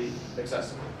hugely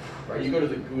accessible. Right? You go to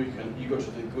the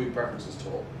GUI preferences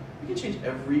tool. You can change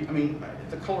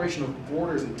the coloration of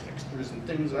borders and textures and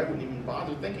things that I wouldn't even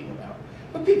bother thinking about.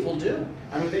 But people do.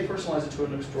 I mean, they personalize it to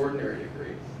an extraordinary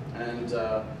degree. And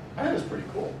I think it's pretty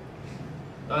cool.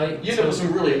 You know,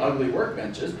 some really ugly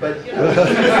workbenches, but you know.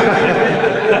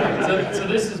 so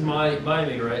this is my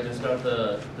Amiga, right? It's got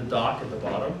the dock at the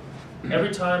bottom.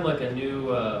 Every time like a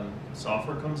new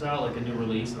software comes out, like a new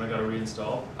release, and I got to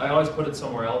reinstall, I always put it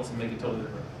somewhere else and make it totally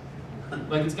different.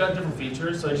 Like it's got different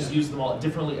features, so I just use them all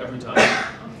differently every time.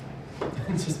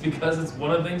 Just because it's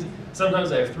one of the things.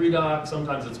 Sometimes I have 3 docks,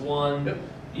 sometimes it's 1. Yep.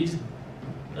 You just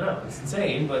No, it's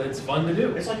insane, but it's fun to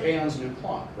do. It's like A-EON's new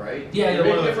clock, right? Yeah, You're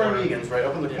one of making it the for corners. Amigans, right,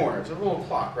 up in the Yeah. corner. It's a little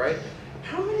clock, right?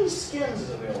 How many skins is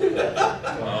available?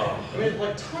 I mean,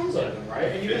 like tons of them,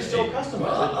 right? And you can still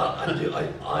customize it.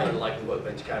 I like the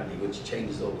workbench candy, which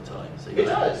changes all the time. So It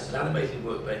does. An animated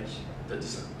workbench that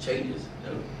just changes. You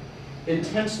know?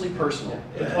 Intensely personal.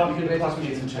 The Yeah. clock, You can the make clock this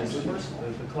needs machine to change. intensely personal.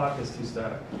 The clock is too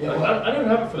static. Yeah. I don't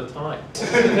have it for the time.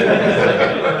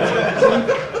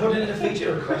 Put in a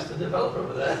feature request to the developer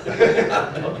over there.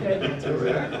 Okay.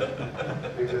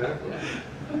 Exactly.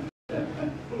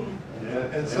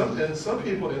 And some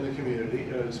people in the community,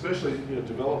 especially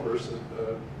developers,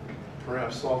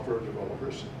 perhaps software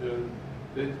developers,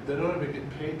 they don't even get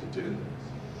paid to do this.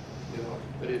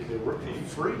 They work for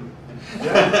free.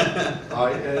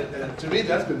 And to me,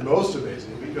 that's been most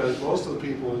amazing because most of the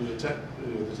people in the tech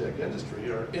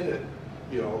industry are in it.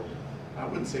 I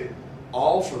wouldn't say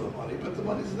all for the money, but the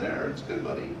money's there. It's good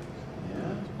money.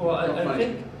 Yeah. Well, I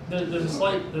think there's a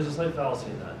slight fallacy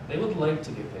in that. They would like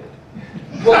to get paid.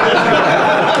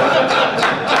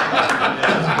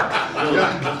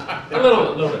 A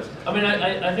little bit. I mean,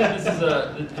 I think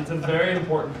it's a very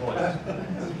important point.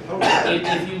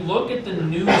 If you look at the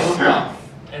new stuff,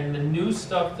 and the new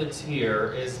stuff that's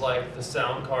here is like the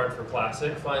sound card for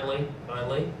Classic, finally,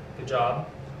 good job.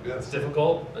 It's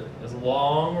difficult, it's a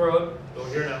long road, but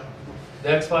we're here now. The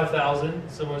X5000,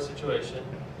 similar situation.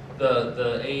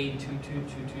 The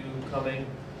A2222 coming.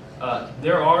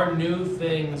 There are new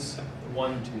things,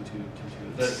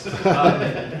 12222, that,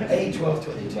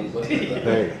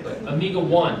 A1222. Amiga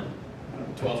 1,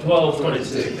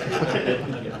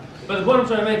 1222. But the point I'm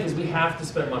trying to make is we have to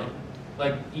spend money.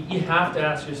 Like, you have to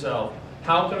ask yourself,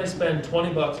 how can I spend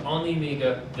 20 bucks on the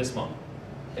Amiga this month?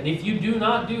 And if you do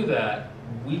not do that,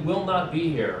 we will not be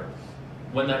here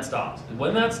when that stops.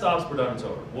 When that stops, we're done, it's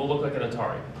over. We'll look like an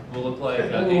Atari. We'll look like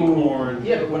an Acorn.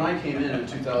 Yeah, but when I came in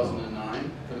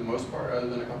 2009, for the most part, other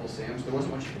than a couple of SAMs, there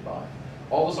wasn't much you could buy.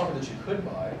 All the software that you could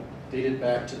buy dated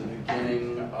back to the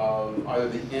beginning of either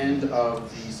the end of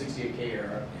the 68K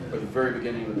era or the very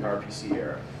beginning of the PowerPC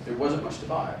era. There wasn't much to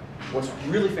buy. What's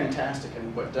really fantastic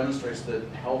and what demonstrates that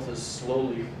health is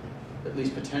slowly, at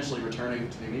least potentially returning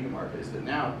to the Amiga market is that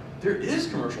now there is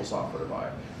commercial software to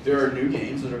buy. There are new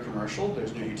games that are commercial.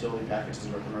 There's new utility packages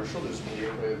that are commercial. There's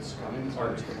video play that's coming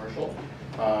that's commercial.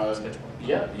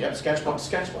 Sketchblock.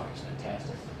 Sketchblock is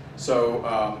fantastic. So,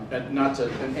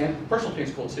 and personal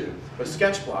paint's cool too. But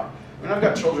Sketchblock. I mean, I've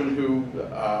got children who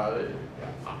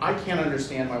I can't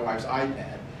understand my wife's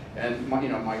iPad, and my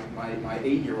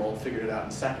 8-year-old figured it out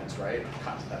in seconds, right?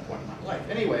 Got to that point in my life.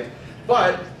 Anyway,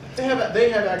 but they have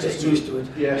access to. Used to it.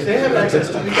 Yeah, they have access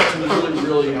to. We've got some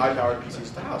really high-powered PCs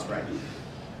at the house, right?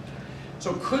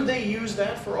 So could they use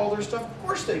that for all their stuff? Of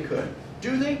course they could.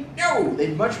 Do they? No!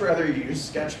 They'd much rather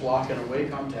use Sketchblock and a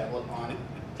Wacom tablet on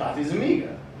Tati's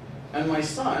Amiga. And my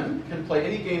son can play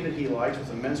any game that he likes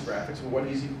with immense graphics, and what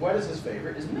is his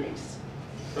favorite is Mace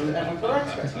from the Amiga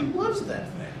specs. He loves that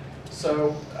thing.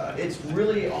 So it's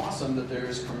really awesome that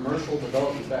there's commercial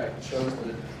development back that shows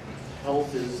that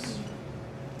health is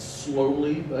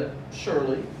slowly but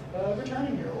surely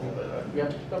returning here a little bit. We have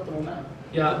to keep up the momentum.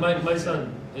 Yeah, my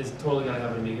son is totally gonna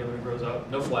have an Amiga when he grows up.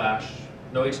 No Flash,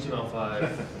 no HTML5.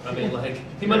 I mean, like,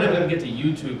 he might not even get to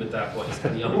YouTube at that point. He's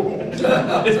kind of young.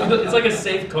 It's like a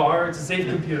safe car. It's a safe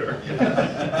computer.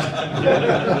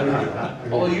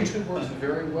 Although YouTube works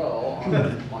very well on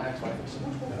my X5. It's so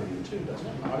much more for YouTube, doesn't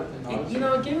it?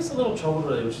 It gave us a little trouble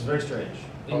today, which is very strange.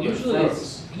 It Usually,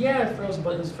 froze. It froze,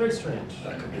 but it's very strange.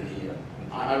 That could be the.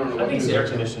 I don't know. I think it's air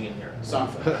conditioning in here.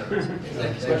 Something.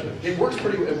 It works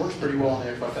pretty well on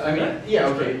the Xbox. I mean, yeah,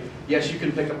 okay. Yes, you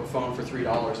can pick up a phone for $3.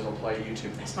 It'll play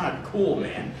YouTube. That's not cool,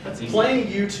 man. That's easy. Playing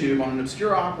YouTube on an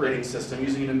obscure operating system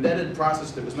using an embedded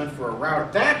processor that was meant for a router.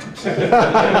 That's cool.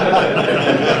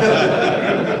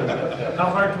 How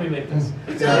hard can we make this?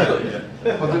 Exactly.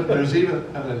 Well, there's even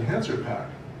an enhancer pack.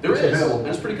 There It's is. available And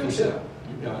it's pretty good for too. sale.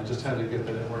 Yeah, I just had to get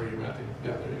that in where you're at.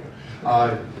 Yeah, there you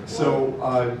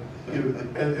go.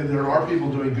 And there are people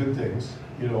doing good things.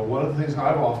 One of the things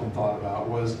I've often thought about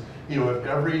was, if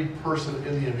every person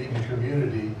in the Amiga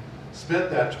community spent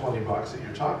that 20 bucks that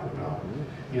you're talking about,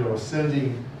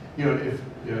 sending,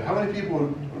 how many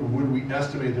people would we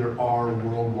estimate there are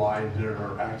worldwide that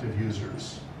are active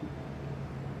users?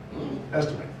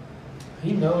 Estimate.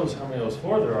 He knows how many of those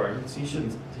 4 there are. He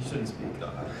shouldn't speak.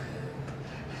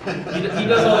 He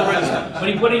does all the registration. When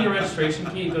you put in your registration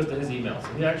key, it goes to his email, so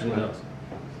he actually knows.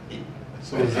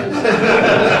 So,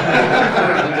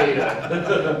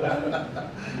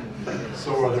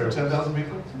 so are there 10,000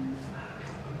 people?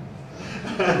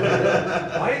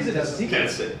 Why is it a secret? Can't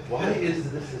say. Why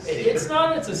is this a secret? It's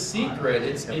not, it's a secret,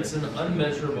 it's an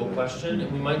unmeasurable question,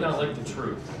 and we might not like the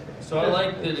truth. So I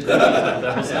like that it's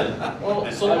that was it.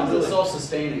 Well, so long as it's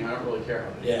self-sustaining, I don't really care how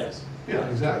many it is. Yeah,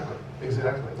 exactly,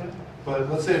 exactly. But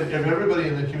let's say if everybody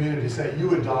in the community say you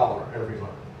 $1 every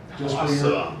month. Just for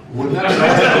your, Awesome. wouldn't that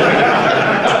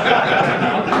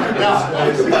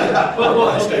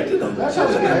that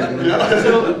sounds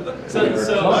good. So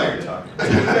Now you're talking.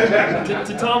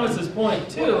 to Thomas's point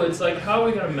too, it's like, how are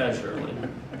we going to measure? Like,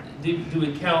 do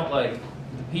we count like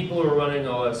the people who are running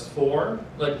OS4?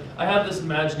 Like, I have this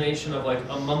imagination of like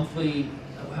a monthly.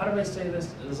 How did I say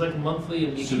this? It's like a monthly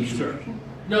Amiga user.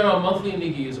 No, monthly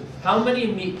Amiga user. How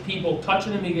many people touch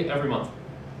an Amiga every month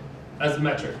as the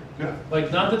metric? Yeah.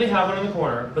 Like, not that they have it in the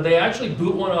corner, but they actually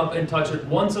boot one up and touch it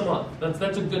once a month.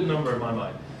 That's a good number in my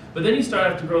mind. But then you start to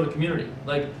have to grow the community.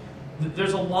 Like,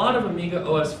 there's a lot of Amiga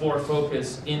OS4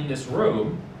 focus in this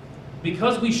room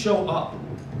because we show up.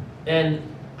 And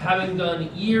having done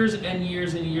years and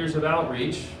years and years of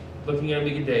outreach, looking at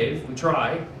Amiga Dave, we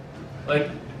try. Like,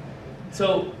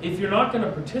 so if you're not going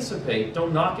to participate,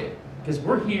 don't knock it. Because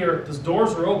we're here, those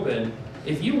doors are open.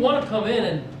 If you want to come in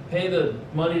and pay the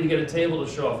money to get a table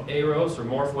to show off AROS or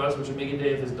Morphwest, which Amiga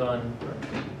Dave has done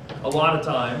a lot of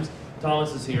times,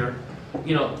 Thomas is here,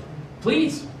 you know,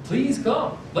 please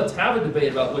come. Let's have a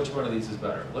debate about which one of these is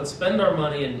better. Let's spend our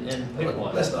money and pick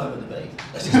one. Let's not have a debate.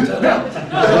 Let's just turn out.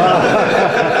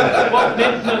 Well,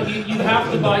 no, you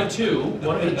have to buy two,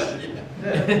 one of each.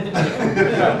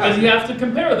 Because you have to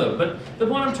compare them. But the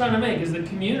point I'm trying to make is the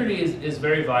community is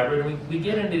very vibrant. And we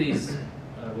get into these,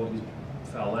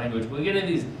 foul language, we get into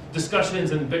these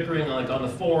discussions and bickering like on the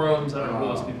forums, I don't know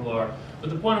who those people are. But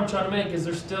the point I'm trying to make is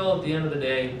they're still, at the end of the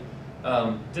day,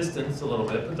 distanced a little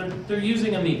bit, but they're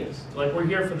using Amigas. Like, we're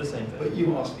here for the same thing. But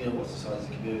you asked, what's the size of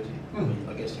the community? I mean,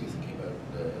 I guess you're thinking about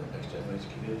the next generation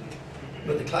community.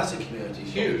 But the classic community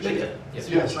is huge. Bigger. Yes.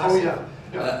 Yes, oh yeah.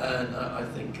 Yeah. And I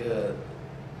think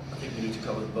we need to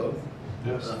cover them both.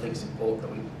 Yes. And I think it's important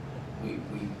that we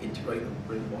integrate them,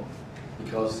 bring them up,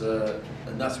 because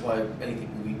and that's why anything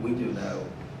we do now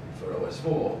for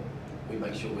OS4, we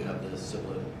make sure we have the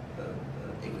similar,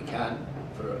 if we can,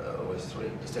 for OS3.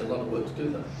 It's a lot of work to do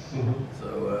that.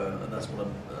 So and that's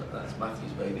that's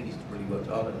Matthew's baby. He's really worked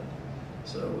hard on it.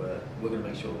 So we're going to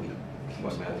make sure we keep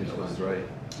What supporting Matthew's those. was right.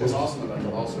 What's awesome about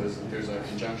that also is that there's a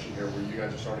conjunction here where you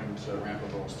guys are starting to ramp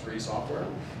up OS3 software,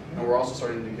 and we're also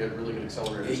starting to get really good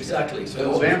accelerators. Exactly.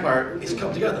 So Vampire, it's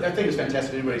come together. That thing is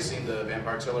fantastic. Anybody's seen the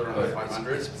Vampire accelerator on the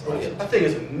 500? It's brilliant. That thing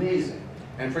is amazing.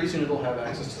 And pretty soon it'll have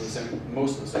access to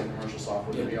most of the same commercial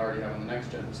software that we already have on the next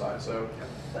gen side. So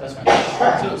that's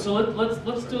fantastic. So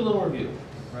let's do a little review,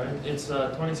 right? It's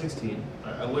 2016.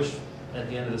 I wish at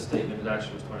the end of the statement it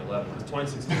actually was 2011. It's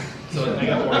 2016. So I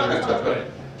got more years to it, right?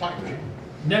 Talk to me.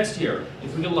 Next year,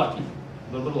 if we get lucky,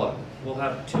 a little bit of luck, we'll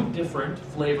have two different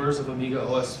flavors of Amiga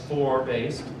OS4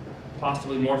 based,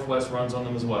 possibly Morphwest runs on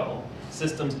them as well,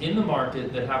 systems in the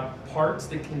market that have parts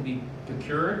that can be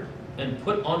procured and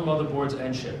put on motherboards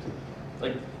and shipped.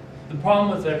 Like, the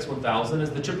problem with the X1000 is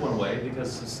the chip went away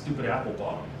because the stupid Apple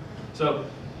bought them. So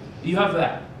you have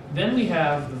that. Then we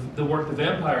have the work the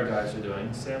Vampire guys are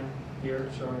doing. Sam here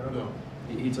showing up? No.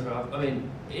 He took off. I mean,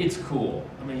 it's cool.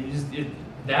 I mean,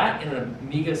 that in an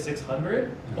Amiga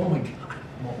 600, oh my god.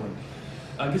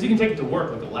 Because you can take it to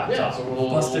work like a laptop, Yeah, so we'll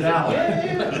bust it out.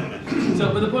 Yeah.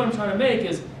 So, but the point I'm trying to make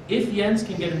is, if Jens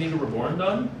can get Amiga Reborn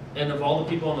done, and of all the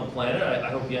people on the planet, I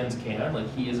hope Jens can, like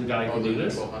he is a guy who can do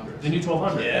this. The new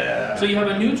 1200. Yeah. So you have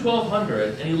a new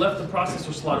 1200, and he left the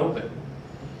processor slot open.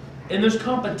 And there's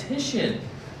competition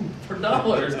for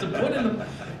dollars to put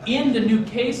in the new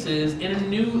cases in a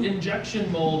new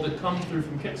injection mold that comes through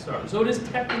from Kickstarter. So it is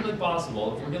technically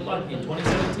possible, if we get lucky in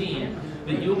 2017,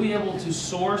 that you'll be able to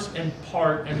source and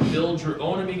part and build your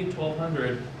own Amiga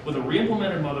 1200 with a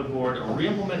re-implemented motherboard, a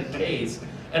re-implemented case,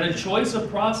 and a choice of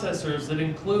processors that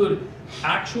include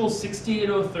actual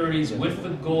 68030s with the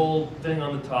gold thing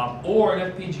on the top, or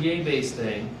an FPGA-based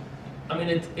thing. I mean,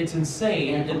 it's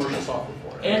insane. And commercial software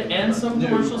for it. And some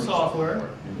commercial software,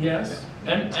 yes.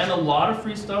 And a lot of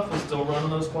free stuff will still run on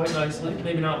those quite nicely.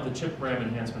 Maybe not with the chip RAM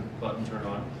enhancement button turned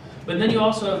on. But then you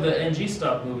also have the NG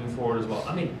stuff moving forward as well.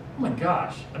 I mean, oh my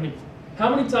gosh. I mean, how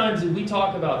many times did we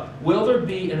talk about, will there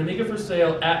be an Amiga for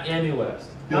sale at Amiwest?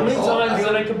 How many times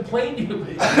did I complain to you?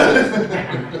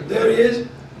 There he is.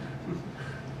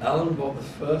 Alan bought the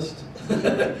first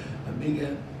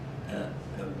Amiga,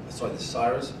 the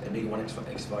Cyrus Amiga 1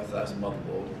 X5000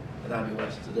 motherboard at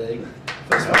Amiwest today.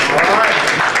 First one.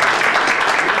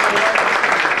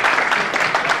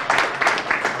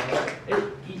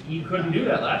 couldn't do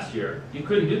that last year. You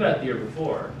couldn't do that the year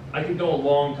before. I could go a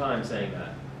long time saying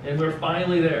that. And we're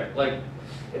finally there. Like,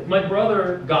 my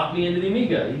brother got me into the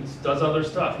Amiga. He does other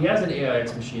stuff. He has an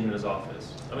AIX machine in his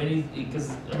office. I mean,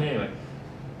 anyway,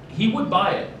 he would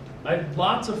buy it. I have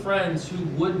lots of friends who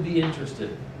would be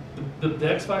interested. The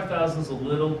X5000 is a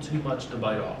little too much to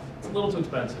bite off. It's a little too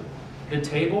expensive. The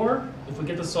Tabor, if we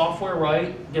get the software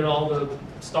right, get all the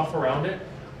stuff around it,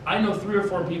 I know 3 or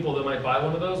 4 people that might buy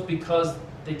one of those because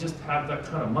they just have that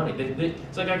kind of money.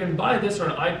 It's like I can buy this or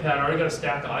an iPad. I already got a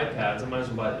stack of iPads. I might as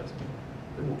well buy this.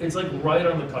 It's like right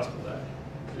on the cusp of that.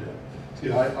 Yeah.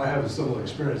 See, I have a similar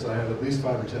experience. I have at least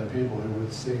 5 or 10 people who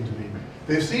would seem to be,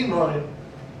 they've seen mine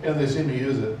and they seem to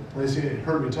use it.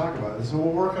 Heard me talk about it. They said, well,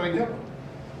 where can I get one?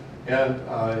 And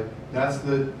that's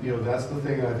the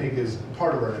thing I think is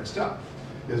part of our next step,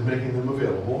 is making them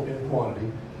available in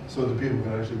quantity so that people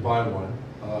can actually buy one.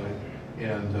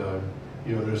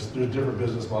 There's different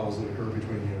business models that occur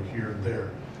between here and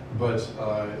there, but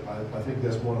I think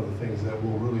that's one of the things that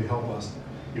will really help us,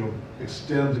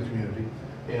 extend the community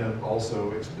and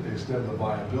also extend the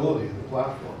viability of the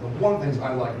platform. One of the things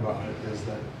I like about it is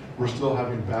that we're still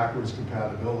having backwards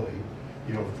compatibility,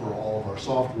 for all of our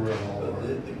software and all of our.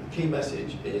 The key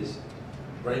message is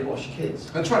brainwash kids.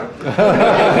 That's right.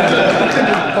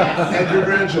 And your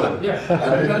grandchildren. Yeah.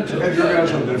 And your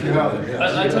grandchildren, if you have them.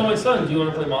 Yes. I tell my son, do you want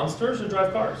to play Monsters or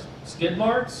drive cars? Skid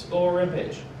Marks or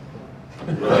Rampage?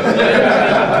 He's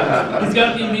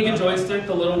got the Amiga joystick,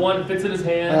 the little one, it fits in his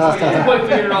hands. He hasn't quite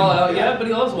figured it all out yet, but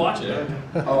he loves watching it.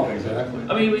 Oh, exactly.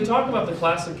 I mean, we talk about the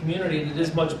classic community, and it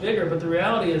is much bigger, but the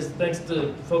reality is, thanks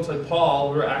to folks like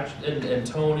Paul, and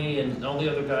Tony, and all the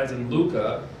other guys, and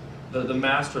Luca, the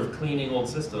master of cleaning old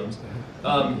systems,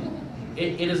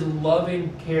 it is a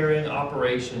loving, caring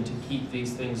operation to keep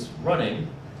these things running.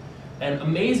 And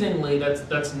amazingly,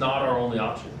 that's not our only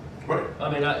option. Right. I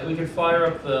mean, we could fire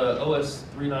up the OS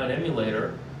 3.9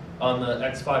 emulator on the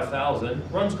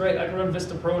X5000. Runs great. I can run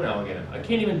Vista Pro now again. I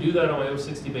can't even do that on my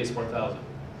 060 base 4000.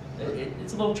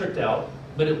 It's a little tricked out,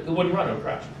 but it wouldn't run, it would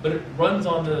crash. But it runs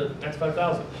on the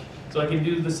X5000. So I can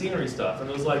do the scenery stuff. And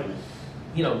it was like,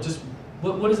 just,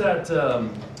 what is that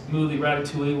movie,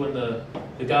 Ratatouille, when the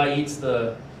guy eats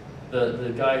the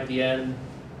guy at the end,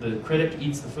 the critic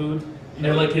eats the food?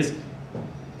 And like his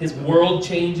world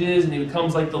changes and he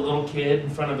becomes like the little kid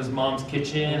in front of his mom's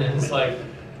kitchen, and it's like,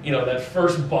 that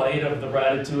first bite of the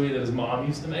ratatouille that his mom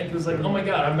used to make, it was like, oh my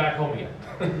god, I'm back home again.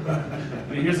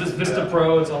 Here's this Vista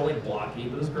Pro, it's all like blocky,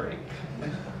 but it's great.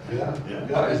 Yeah,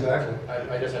 exactly.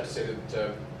 I just have to say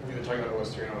that we've been talking about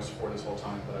OS 3 and OS 4 this whole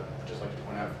time, but I'd just like to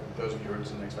point out for those of you who are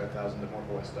using the X5000 that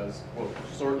MorphOS will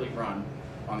shortly run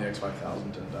on the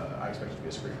X5000, and I expect it to be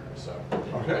a screen reader, so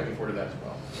looking forward to that as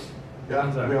well. Yeah,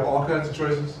 we have all kinds of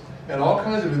choices and all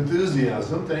kinds of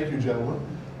enthusiasm. Thank you, gentlemen.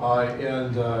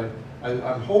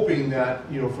 I'm hoping that,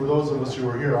 for those of us who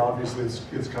are here, obviously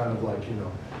it's kind of like,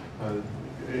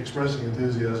 expressing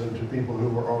enthusiasm to people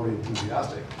who are already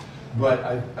enthusiastic. But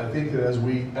I think that as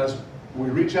we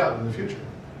reach out in the future,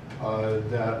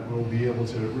 that we'll be able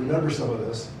to remember some of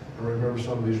this and remember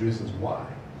some of these reasons why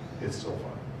it's so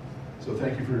fun. So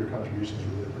thank you for your contributions.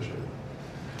 Really appreciate it.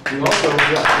 We also,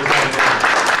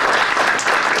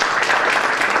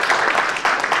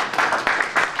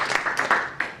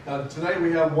 tonight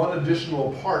we have one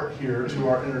additional part here to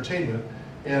our entertainment,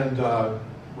 and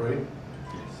right?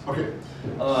 Okay.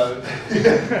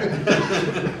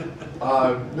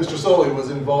 Mr. Solie was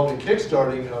involved in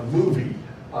kickstarting a movie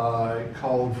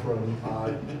called From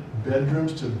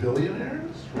Bedrooms to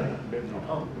Billionaires, right?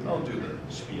 I'll do the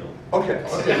spiel. Okay.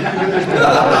 Before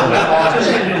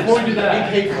we do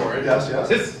that, We paid for it. Yes.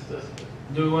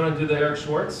 do we want to do the Eric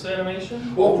Schwartz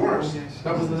animation? Well, of course.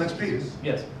 That was the next piece.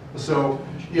 Yes. So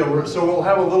we'll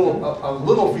have a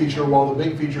little feature while the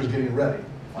big feature is getting ready.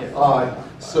 Yeah.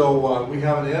 We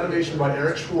have an animation by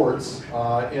Eric Schwartz,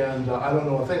 and I don't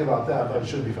know a thing about that, but it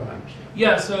should be fun.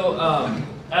 Yeah. So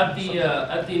at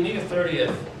the Amiga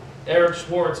 30th, Eric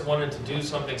Schwartz wanted to do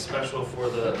something special for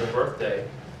the birthday,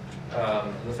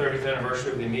 the 30th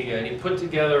anniversary of the Amiga, and he put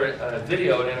together a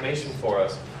video, an animation for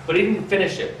us, but he didn't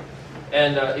finish it.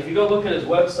 And if you go look at his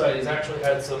website, he's actually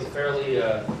had some fairly,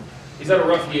 he's had a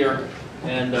rough year,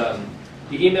 and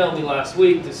he emailed me last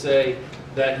week to say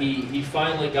that he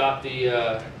finally got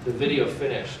the video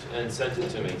finished and sent it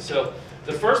to me. So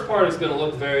the first part is going to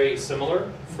look very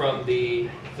similar from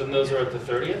those who are at the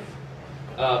 30th,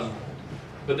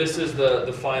 but this is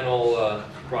the final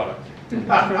product.